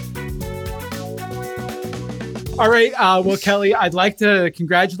 All right. Well, Kelly, I'd like to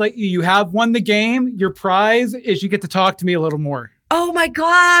congratulate you. You have won the game. Your prize is you get to talk to me a little more. Oh my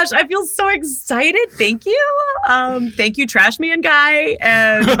gosh, I feel so excited. Thank you. Thank you, Trash Man Guy.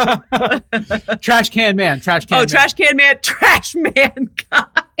 And Trash Can Man. Trash Can Man. Trash Can Man. Trash Man Guy.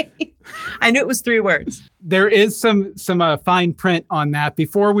 I knew it was 3 words. There is some fine print on that.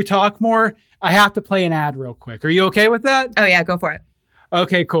 Before we talk more, I have to play an ad real quick. Are you okay with that? Oh yeah, go for it.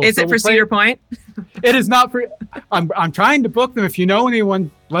 Okay, cool. Is it for Cedar Point? It is not for. I'm trying to book them. If you know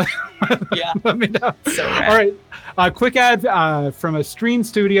anyone, let me know. So rad. All right. A quick ad from a Stream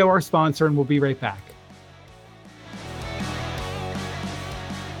Studio, our sponsor, and we'll be right back.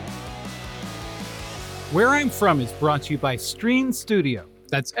 Where I'm From is brought to you by Stream Studio.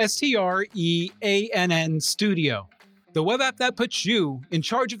 That's STREANN Studio, the web app that puts you in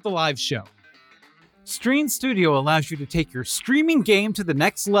charge of the live show. Stream Studio allows you to take your streaming game to the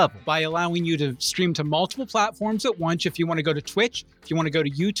next level by allowing you to stream to multiple platforms at once. If you want to go to Twitch, if you want to go to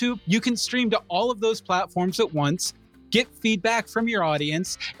YouTube, you can stream to all of those platforms at once, get feedback from your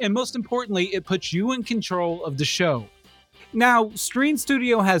audience, and most importantly, it puts you in control of the show. Now, Stream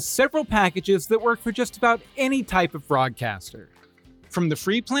Studio has several packages that work for just about any type of broadcaster. From the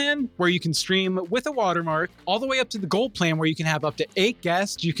free plan, where you can stream with a watermark, all the way up to the gold plan, where you can have up to 8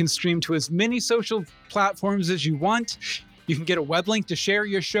 guests. You can stream to as many social platforms as you want. You can get a web link to share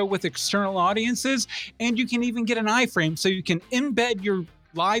your show with external audiences, and you can even get an iframe so you can embed your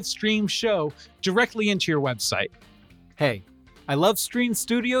live stream show directly into your website. Hey, I love Stream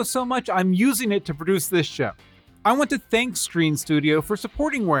Studio so much, I'm using it to produce this show. I want to thank Stream Studio for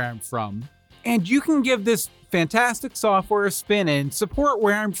supporting Where I'm From, and you can give this fantastic software a spin and support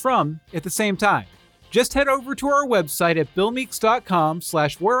Where I'm From at the same time. Just head over to our website at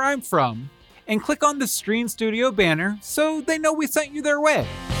billmeeks.com/whereimfrom and click on the Stream Studio banner so they know we sent you their way.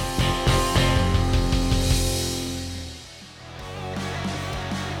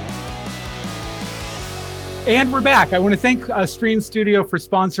 And we're back. I want to thank Stream Studio for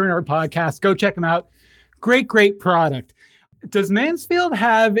sponsoring our podcast. Go check them out. Great product. Does Mansfield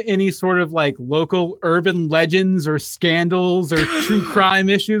have any sort of like local urban legends or scandals or true crime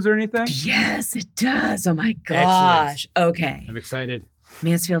issues or anything? Yes, it does. Oh my gosh. Excellent. Okay. I'm excited.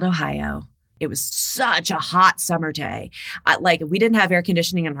 Mansfield, Ohio. It was such a hot summer day. We didn't have air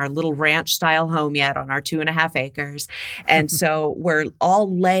conditioning in our little ranch style home yet on our 2.5 acres. And so we're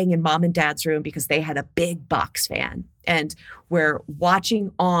all laying in mom and dad's room because they had a big box fan. And we're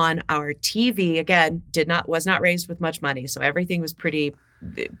watching on our TV. Again, was not raised with much money. So everything was pretty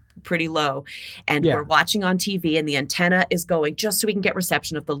low. And we're watching on TV and the antenna is going just so we can get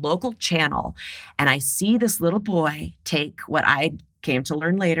reception of the local channel. And I see this little boy take what I came to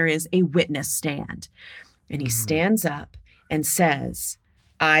learn later is a witness stand. And he stands up and says,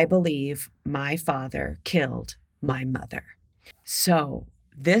 "I believe my father killed my mother." So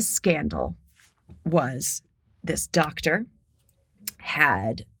this scandal was this doctor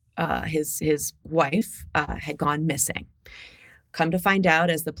had his wife had gone missing. Come to find out,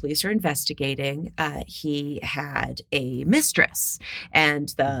 as the police are investigating, he had a mistress, and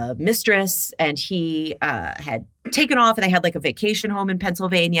the mistress and he had taken off, and they had like a vacation home in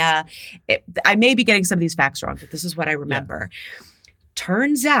Pennsylvania. I may be getting some of these facts wrong, but this is what I remember. Yeah.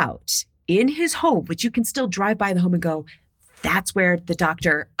 Turns out in his home, which you can still drive by the home and go, that's where the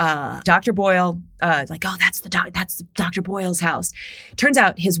Dr. Boyle, that's Dr. Boyle's house. Turns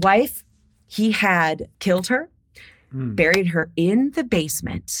out his wife, he had killed her, buried her in the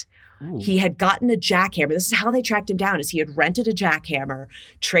basement. Ooh. He had gotten a jackhammer. This is how they tracked him down, is he had rented a jackhammer,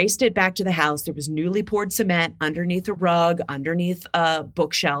 traced it back to the house. There was newly poured cement underneath a rug, underneath a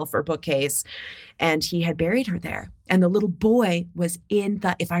bookshelf or bookcase, and he had buried her there. And the little boy was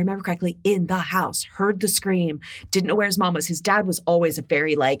if I remember correctly, in the house, heard the scream, didn't know where his mom was. His dad was always a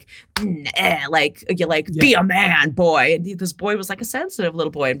very be a man boy. And this boy was like a sensitive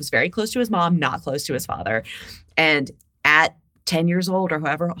little boy and was very close to his mom, not close to his father. And at 10 years old or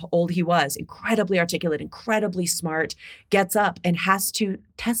however old he was, incredibly articulate, incredibly smart, gets up and has to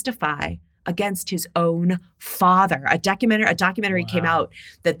testify against his own father. A documentary came out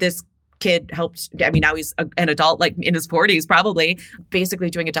that this kid helped. I mean, now he's an adult, like in his 40s, probably,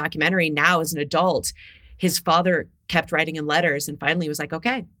 basically doing a documentary now as an adult. His father kept writing him letters and finally was like,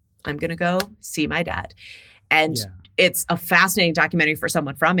 okay, I'm going to go see my dad. And it's a fascinating documentary for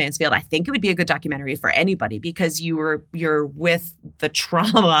someone from Mansfield. I think it would be a good documentary for anybody because you're with the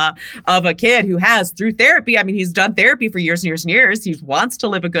trauma of a kid who has, through therapy. I mean, he's done therapy for years and years and years. He wants to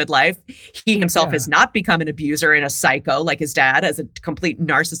live a good life. He himself has not become an abuser and a psycho like his dad, as a complete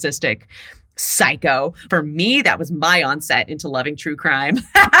narcissistic psycho. For me, that was my onset into loving true crime.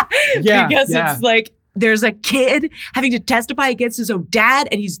 Because it's like there's a kid having to testify against his own dad,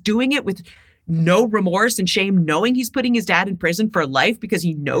 and he's doing it with no remorse and shame, knowing he's putting his dad in prison for life because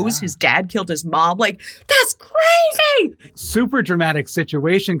he knows his dad killed his mom. Like, that's crazy. Super dramatic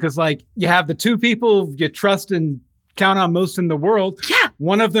situation because, like, you have the two people you trust and count on most in the world. Yeah.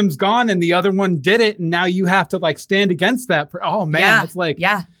 One of them's gone and the other one did it. And now you have to, like, stand against that. Oh, man. It's like,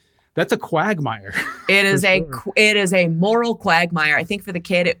 that's a quagmire. It is it is a moral quagmire. I think for the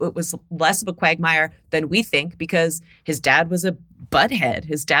kid, it was less of a quagmire than we think because his dad was a butthead.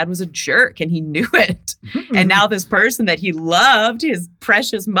 His dad was a jerk and he knew it. And now this person that he loved, his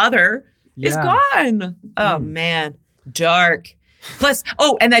precious mother, is gone. Oh, man. Dark. Plus,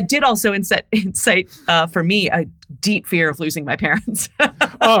 and that did also incite for me a deep fear of losing my parents.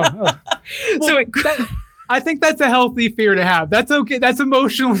 Well, I think that's a healthy fear to have. That's okay. That's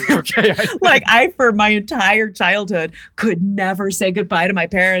emotionally okay. Like for my entire childhood, could never say goodbye to my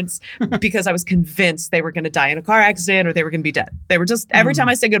parents because I was convinced they were going to die in a car accident or they were going to be dead. They were just, every time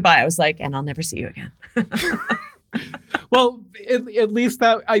I said goodbye, I was like, and I'll never see you again. Well, at least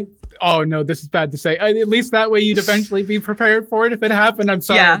that oh no, this is bad to say. At least that way you'd eventually be prepared for it if it happened. I'm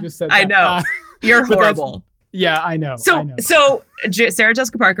sorry. Yeah, I just said that. I know. You're horrible. Yeah, I know. So Sarah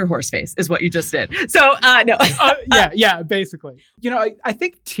Jessica Parker horseface is what you just did. So no. Yeah, basically. I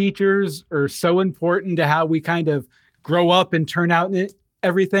think teachers are so important to how we kind of grow up and turn out in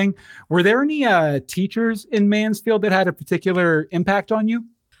everything. Were there any teachers in Mansfield that had a particular impact on you?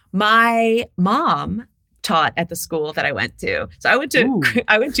 My mom taught at the school that I went to. So I went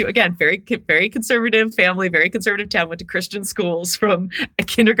to again, very, very conservative family, very conservative town, went to Christian schools from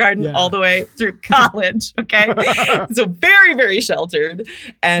kindergarten all the way through college. Okay. So very, very sheltered.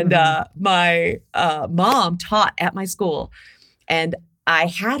 And my mom taught at my school, and I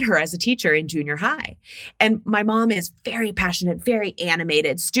had her as a teacher in junior high. And my mom is very passionate, very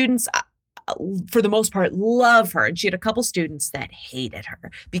animated. Students, for the most part, love her. And she had a couple students that hated her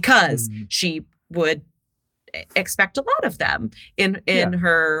because she would expect a lot of them in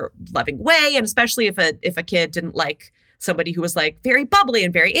her loving way. And especially if a kid didn't like somebody who was like very bubbly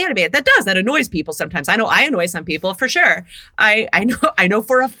and very animated. That annoys people sometimes. I know I annoy some people for sure. I know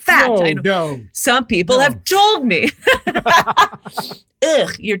for a fact. Some people have told me,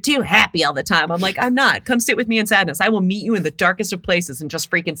 ugh, you're too happy all the time. I'm like, I'm not. Come sit with me in sadness. I will meet you in the darkest of places and just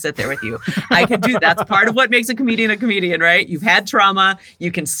freaking sit there with you. I can do that. That's part of what makes a comedian, right? You've had trauma.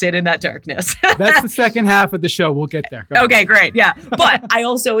 You can sit in that darkness. That's the second half of the show. We'll get there. Okay, great. Yeah. But I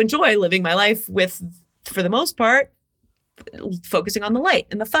also enjoy living my life with, for the most part, focusing on the light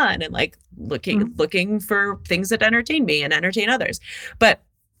and the fun and like looking for things that entertain me and entertain others. But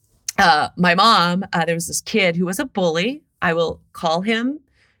my mom, there was this kid who was a bully. I will call him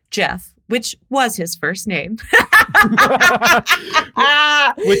Jeff, which was his first name.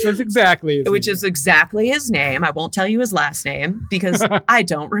 Which was exactly his name. Which is exactly his name. I won't tell you his last name because I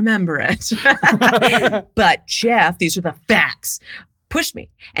don't remember it. But Jeff, these are the facts, pushed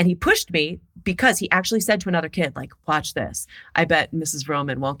me. And he pushed me because he actually said to another kid, like, watch this. I bet Mrs.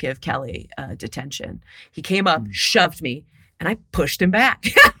 Vrooman won't give Kelly detention. He came up, shoved me, and I pushed him back.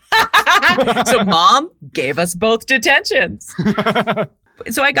 So mom gave us both detentions.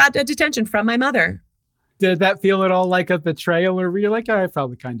 So I got a detention from my mother. Did that feel at all like a betrayal, or were you like, oh, I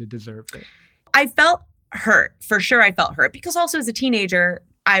probably kind of deserved it? I felt hurt. For sure I felt hurt because also as a teenager,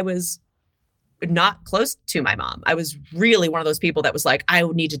 I was not close to my mom. I was really one of those people that was like, I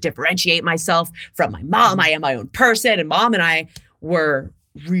need to differentiate myself from my mom. I am my own person. And mom and I were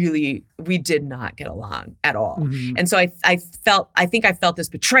we did not get along at all. Mm-hmm. And so I think I felt this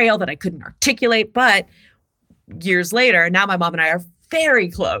betrayal that I couldn't articulate. But years later, now my mom and I are very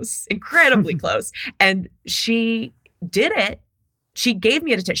close, incredibly close. And she did it. She gave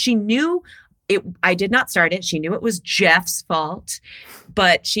me a detention. She knew I did not start it. She knew it was Jeff's fault,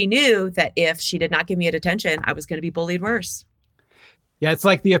 but she knew that if she did not give me a detention, I was going to be bullied worse. Yeah, it's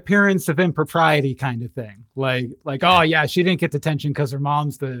like the appearance of impropriety kind of thing. Like, oh yeah, she didn't get detention because her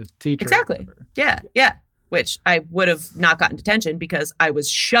mom's the teacher. Exactly. Yeah. Which I would have not gotten detention because I was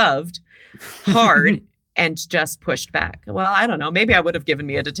shoved hard and just pushed back. Well, I don't know. Maybe I would have given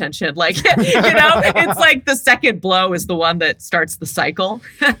me a detention. Like, it's like the second blow is the one that starts the cycle.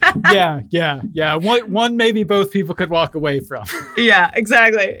 Yeah. One maybe both people could walk away from. Yeah,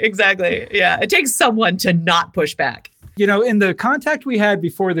 exactly. Yeah. It takes someone to not push back. In the contact we had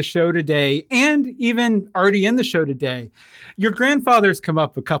before the show today, and even already in the show today, your grandfather's come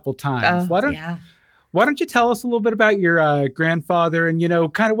up a couple times. Why don't you tell us a little bit about your grandfather and,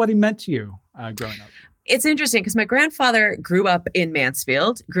 kind of what he meant to you growing up? It's interesting because my grandfather grew up in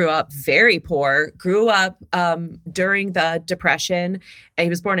Mansfield, grew up very poor, grew up during the Depression. He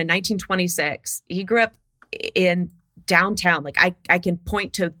was born in 1926. He grew up in downtown. Like I can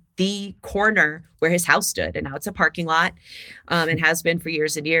point to the corner where his house stood, and now it's a parking lot, and has been for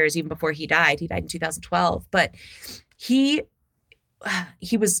years and years, even before he died. He died in 2012. But he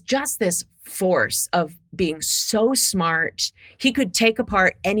was just this force of being so smart. He could take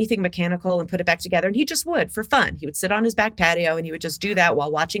apart anything mechanical and put it back together, and he just would for fun. He would sit on his back patio and he would just do that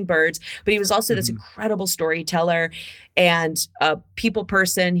while watching birds. But he was also this incredible storyteller and a people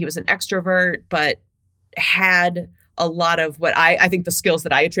person. He was an extrovert, but had a lot of what I think the skills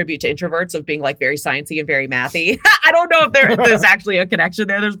that I attribute to introverts of being like very sciencey and very mathy. I don't know if there's actually a connection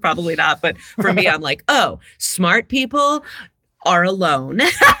there. There's probably not. But for me, I'm like, oh, smart people are alone.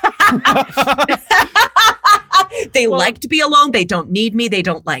 They like to be alone. They don't need me. They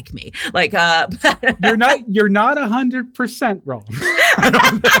don't like me. Like, you're not 100% wrong.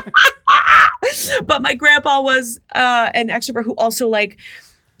 But my grandpa was an extrovert who also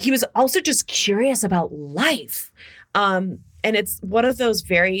he was also just curious about life. And it's one of those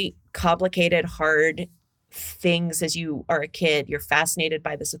very complicated, hard things as you are a kid. You're fascinated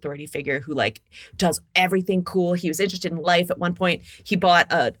by this authority figure who does everything cool. He was interested in life. At one point, he bought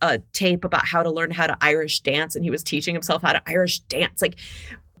a tape about how to learn how to Irish dance, and he was teaching himself how to Irish dance.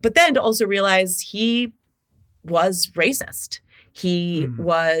 But then to also realize he was racist. He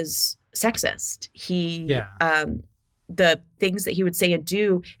was sexist. The things that he would say and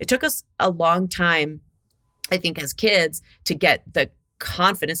do, it took us a long time, I think, as kids to get the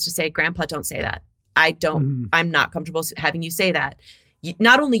confidence to say, Grandpa, don't say that. I'm not comfortable having you say that.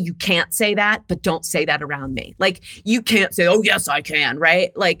 Not only you can't say that, but don't say that around me. You can't say, oh, yes, I can,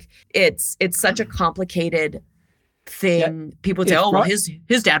 right? It's such a complicated thing. Yeah, people say, oh, well, his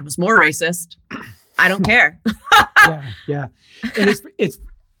dad was more racist. I don't care. Yeah. And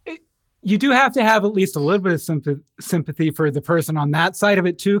you do have to have at least a little bit of sympathy for the person on that side of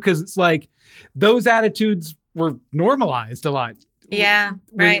it too, because it's those attitudes were normalized a lot. Yeah,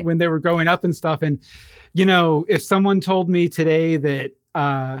 right. When they were growing up and stuff. And, if someone told me today that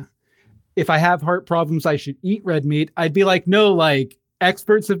if I have heart problems, I should eat red meat, I'd be like, no,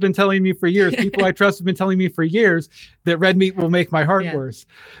 experts have been telling me for years, people I trust have been telling me for years that red meat will make my heart worse.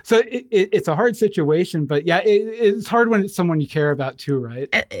 So it's a hard situation, but yeah, it's hard when it's someone you care about too, right?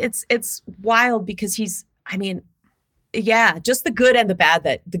 It's wild because just the good and the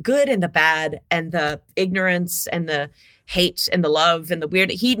bad and the ignorance and the hate and the love and the weird.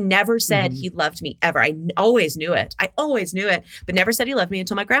 He never said he loved me ever. I always knew it, but never said he loved me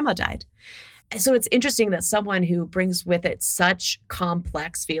until my grandma died. And so it's interesting that someone who brings with it such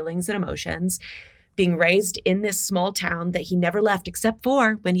complex feelings and emotions, being raised in this small town that he never left except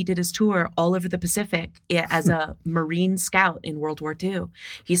for when he did his tour all over the Pacific as a Marine scout in World War II.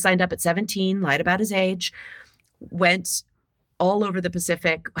 He signed up at 17, lied about his age, went all over the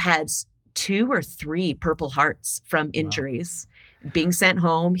Pacific, had 2 or 3 Purple Hearts from injuries. Wow. Being sent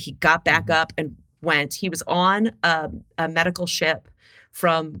home, he got back up and went. He was on a medical ship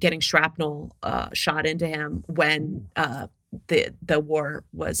from getting shrapnel shot into him when the war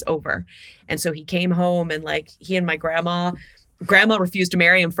was over. And so he came home and he and my grandma refused to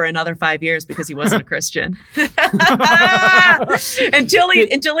marry him for another 5 years because he wasn't a Christian. until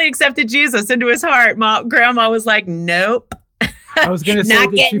he accepted Jesus into his heart. Grandma was like, nope. I was going to say,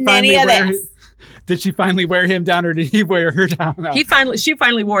 did she finally wear him down, or did he wear her down? No. She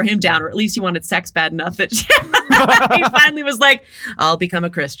finally wore him down, or at least he wanted sex bad enough that he finally was like, I'll become a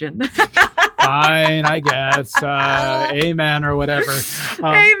Christian. Fine, I guess. Amen or whatever.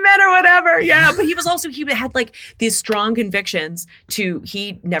 Amen or whatever. Yeah. But he had these strong convictions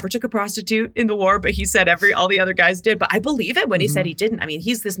he never took a prostitute in the war, but he said all the other guys did. But I believe it when he said he didn't. I mean,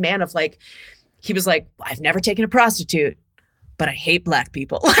 he's this man of he was like, I've never taken a prostitute, but I hate Black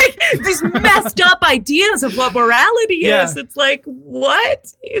people. These messed up ideas of what morality is. It's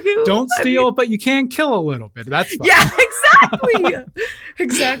what? Don't steal, but you can kill a little bit. That's fine. Yeah, exactly.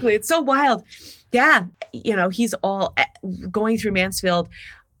 Exactly. It's so wild. Yeah. He's all going through Mansfield.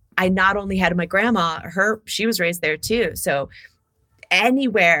 I not only had my grandma, she was raised there too. So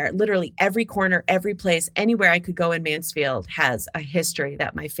anywhere, literally every corner, every place, anywhere I could go in Mansfield has a history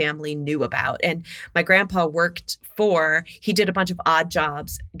that my family knew about. And my grandpa he did a bunch of odd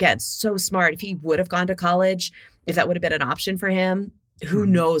jobs. Again, so smart. If he would have gone to college, if that would have been an option for him, who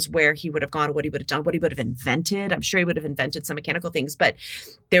knows where he would have gone, what he would have done, what he would have invented. I'm sure he would have invented some mechanical things. But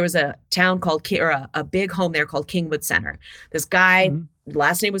there was a town called, or a big home there called Kingwood Center. This guy,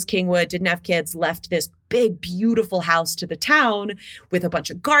 last name was Kingwood, didn't have kids, left this big, beautiful house to the town with a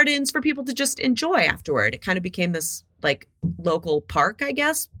bunch of gardens for people to just enjoy afterward. It kind of became this local park, I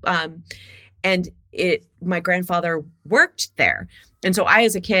guess. And my grandfather worked there. And so I,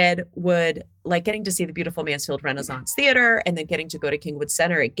 as a kid, would getting to see the beautiful Mansfield Renaissance Theater and then getting to go to Kingwood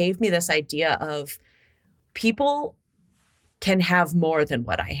Center. It gave me this idea of people can have more than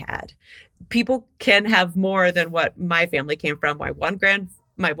what I had. People can have more than what my family came from. My one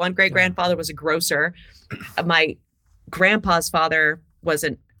great grandfather was a grocer. My grandpa's father was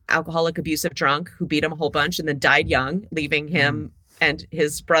an alcoholic, abusive drunk who beat him a whole bunch and then died young, leaving him and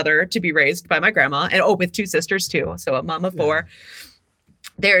his brother to be raised by my grandma, and with 2 sisters too. So a mom of 4.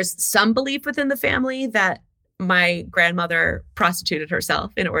 There's some belief within the family that my grandmother prostituted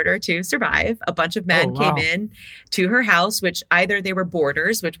herself in order to survive. A bunch of men came in to her house, which either they were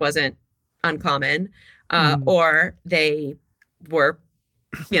boarders, which wasn't uncommon, or they were,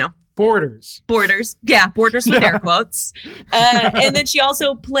 Borders. Yeah, borders with air quotes. And then she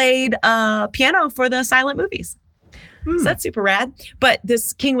also played piano for the silent movies. So that's super rad. But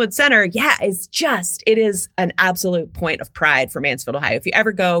this Kingwood Center, it is an absolute point of pride for Mansfield, Ohio. If you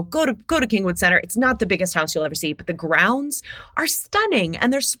ever go to Kingwood Center. It's not the biggest house you'll ever see, but the grounds are stunning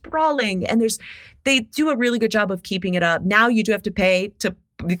and they're sprawling and they do a really good job of keeping it up. Now you do have to pay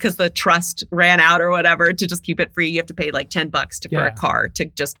because the trust ran out or whatever to just keep it free. You have to pay like $10 for a car to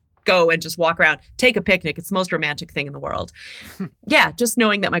just go and just walk around, take a picnic. It's the most romantic thing in the world. Yeah, just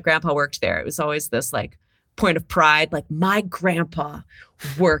knowing that my grandpa worked there, it was always this like point of pride. Like my grandpa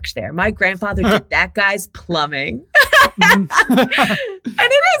worked there. My grandfather did that guy's plumbing. And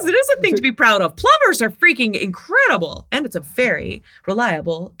it is a thing to be proud of. Plumbers are freaking incredible. And it's a very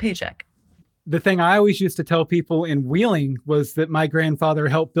reliable paycheck. The thing I always used to tell people in Wheeling was that my grandfather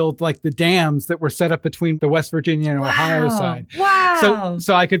helped build like the dams that were set up between the West Virginia and Ohio side. Wow.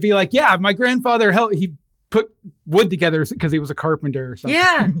 So I could be like, yeah, my grandfather helped. He put wood together because he was a carpenter or something.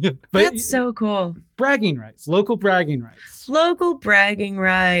 Yeah. But that's so cool. Bragging rights, local bragging rights. Local bragging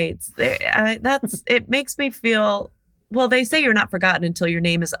rights. It makes me feel, well, they say you're not forgotten until your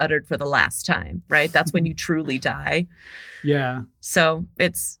name is uttered for the last time, right? That's when you truly die. Yeah. So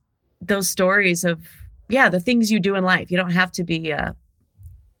it's those stories of, the things you do in life. You don't have to be a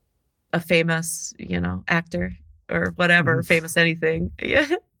famous, actor or whatever, famous anything.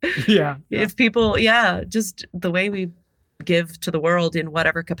 Yeah. If people, just the way we give to the world in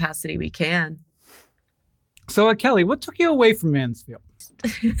whatever capacity we can. So, Kelly, what took you away from Mansfield?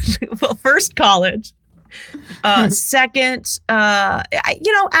 Well, first college. Second,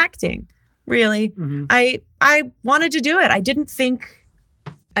 acting, really. Mm-hmm. I wanted to do it. I didn't think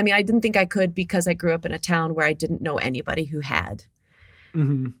I could because I grew up in a town where I didn't know anybody who had.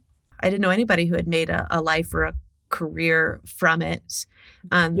 Mm-hmm. I didn't know anybody who had made a life or a career from it.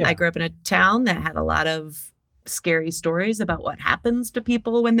 I grew up in a town that had a lot of scary stories about what happens to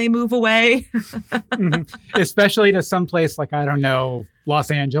people when they move away. Mm-hmm. Especially to someplace like, I don't know,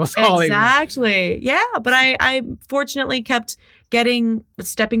 Los Angeles, Hollywood. Exactly. Yeah. But I fortunately kept getting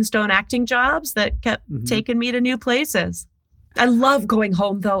stepping stone acting jobs that kept taking me to new places. I love going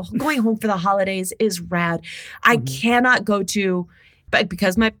home, though. Going home for the holidays is rad. I cannot go to, but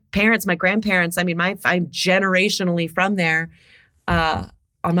because my grandparents, I'm generationally from there, on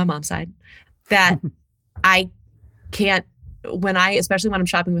my mom's side, that I can't, especially when I'm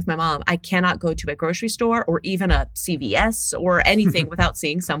shopping with my mom, I cannot go to a grocery store or even a CVS or anything without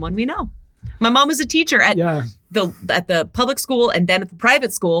seeing someone we know. My mom was a teacher at the public school and then at the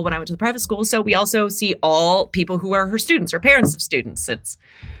private school when I went to the private school. So we also see all people who are her students or parents of students. It's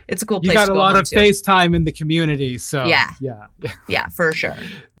a cool place to go. You got a lot of FaceTime in the community. So yeah, for sure.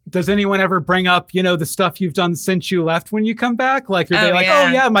 Does anyone ever bring up, the stuff you've done since you left when you come back? Like, are they like, oh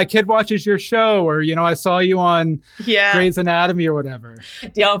yeah, my kid watches your show, or, I saw you on Grey's Anatomy or whatever.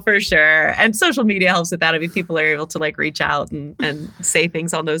 Yeah, for sure. And social media helps with that. I mean, people are able to like reach out and say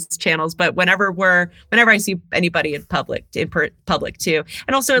things on those channels. But whenever I see anybody in public too,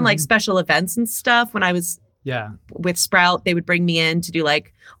 and also in like special events and stuff, when I was with Sprout, they would bring me in to do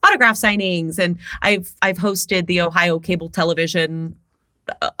like autograph signings, and I've hosted the Ohio Cable Television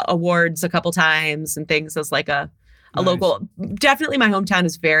awards a couple times and things as like a local. Definitely my hometown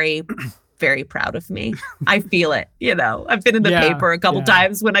is very, very proud of me. I feel it, I've been in the paper a couple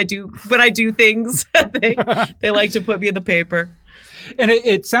times when I do things. they like to put me in the paper. And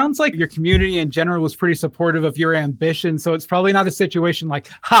it sounds like your community in general was pretty supportive of your ambition. So it's probably not a situation like,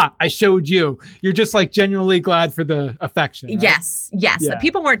 I showed you. You're just like genuinely glad for the affection. Right? Yes. Yeah.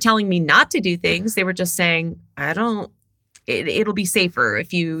 People weren't telling me not to do things. They were just saying, it'll be safer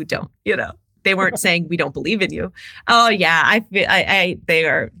if you don't, They weren't saying we don't believe in you. Oh yeah, they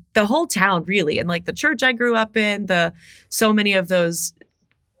are the whole town really, and like the church I grew up in. So many of those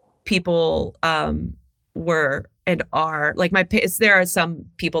people were and are like there are some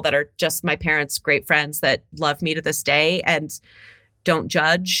people that are just my parents' great friends that love me to this day and don't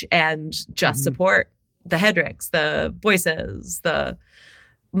judge and just support the Hedricks, the Boyces, the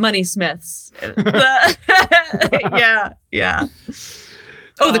Money Smiths. Yeah.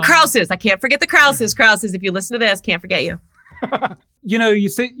 Oh, the Krauses. I can't forget the Krauses. Krauses, if you listen to this, can't forget you.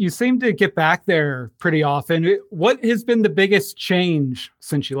 You seem to get back there pretty often. What has been the biggest change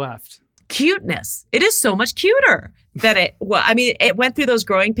since you left? Cuteness. It is so much cuter that it went through those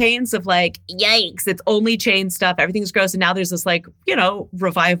growing pains of like, yikes, it's only chain stuff. Everything's gross. And now there's this like,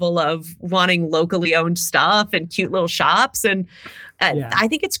 revival of wanting locally owned stuff and cute little shops. And I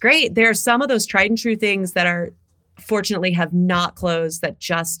think it's great. There are some of those tried and true things that are fortunately have not closed that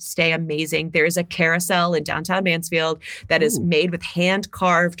just stay amazing. There is a carousel in downtown Mansfield that is made with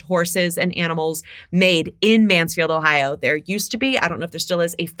hand-carved horses and animals made in Mansfield, Ohio. There used to be, I don't know if there still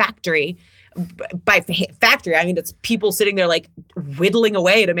is, a factory. By factory, I mean, it's people sitting there like whittling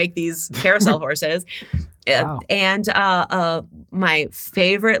away to make these carousel horses. Wow. And my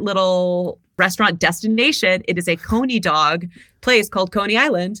favorite little restaurant destination, it is a Coney dog place called Coney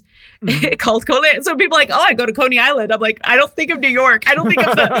Island. Called Coney. So people are like, oh, I go to Coney Island. I'm like, I don't think of New York. I don't think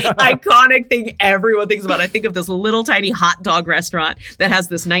of the iconic thing everyone thinks about. I think of this little tiny hot dog restaurant that has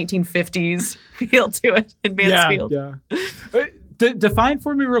this 1950s feel to it in Mansfield. Yeah. Define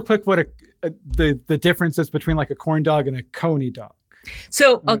for me real quick what the difference is between like a corn dog and a Coney dog.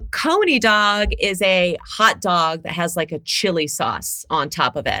 So a Coney dog is a hot dog that has like a chili sauce on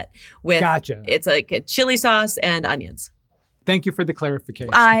top of it. Gotcha. It's like a chili sauce and onions. Thank you for the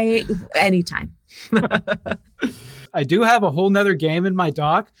clarification. Anytime. I do have a whole nother game in my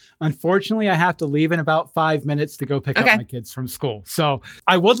dock. Unfortunately, I have to leave in about 5 minutes to go pick up my kids from school. So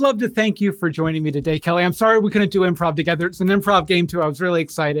I would love to thank you for joining me today, Kelly. I'm sorry we couldn't do improv together. It's an improv game too. I was really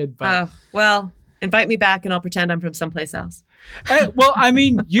excited. But well, invite me back and I'll pretend I'm from someplace else. Well, I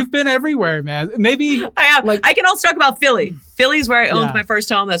mean, you've been everywhere, man. Maybe I have. I can also talk about Philly. Philly's where I owned my first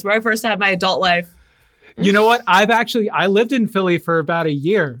home. That's where I first had my adult life. You know what? I lived in Philly for about a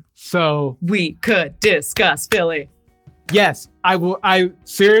year. So we could discuss Philly. Yes, I will. I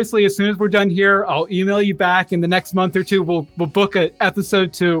seriously, as soon as we're done here, I'll email you back in the next month or two. We'll book an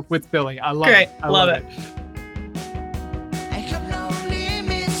episode 2 with Philly. I love it. I love it.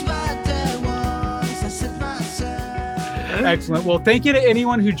 Excellent. Well, thank you to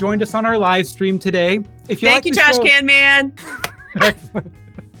anyone who joined us on our live stream today. Thank you, Trash Can Man. Excellent.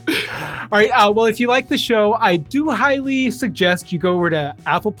 All right. Well, if you like the show, I do highly suggest you go over to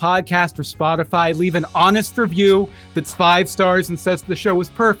Apple Podcast or Spotify, leave an honest review that's 5 stars and says the show was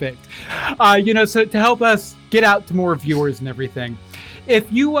perfect. So to help us get out to more viewers and everything.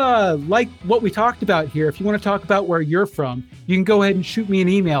 If you like what we talked about here, if you want to talk about where you're from, you can go ahead and shoot me an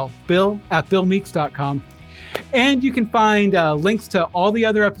email, bill@billmeeks.com. And you can find links to all the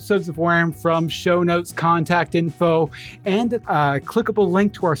other episodes of Where I'm From, show notes, contact info, and a clickable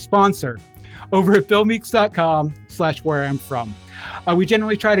link to our sponsor over at billmeeks.com/whereimfrom. We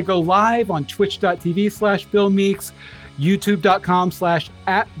generally try to go live on twitch.tv/billmeeks,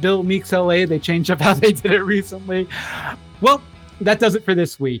 youtube.com/@billmeeksla. They changed up how they did it recently. Well, that does it for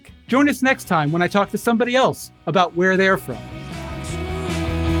this week. Join us next time when I talk to somebody else about where they're from.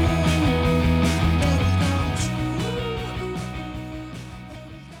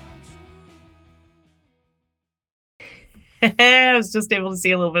 I was just able to see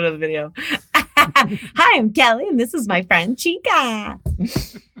a little bit of the video. Hi, I'm Kelly, and this is my friend Chica.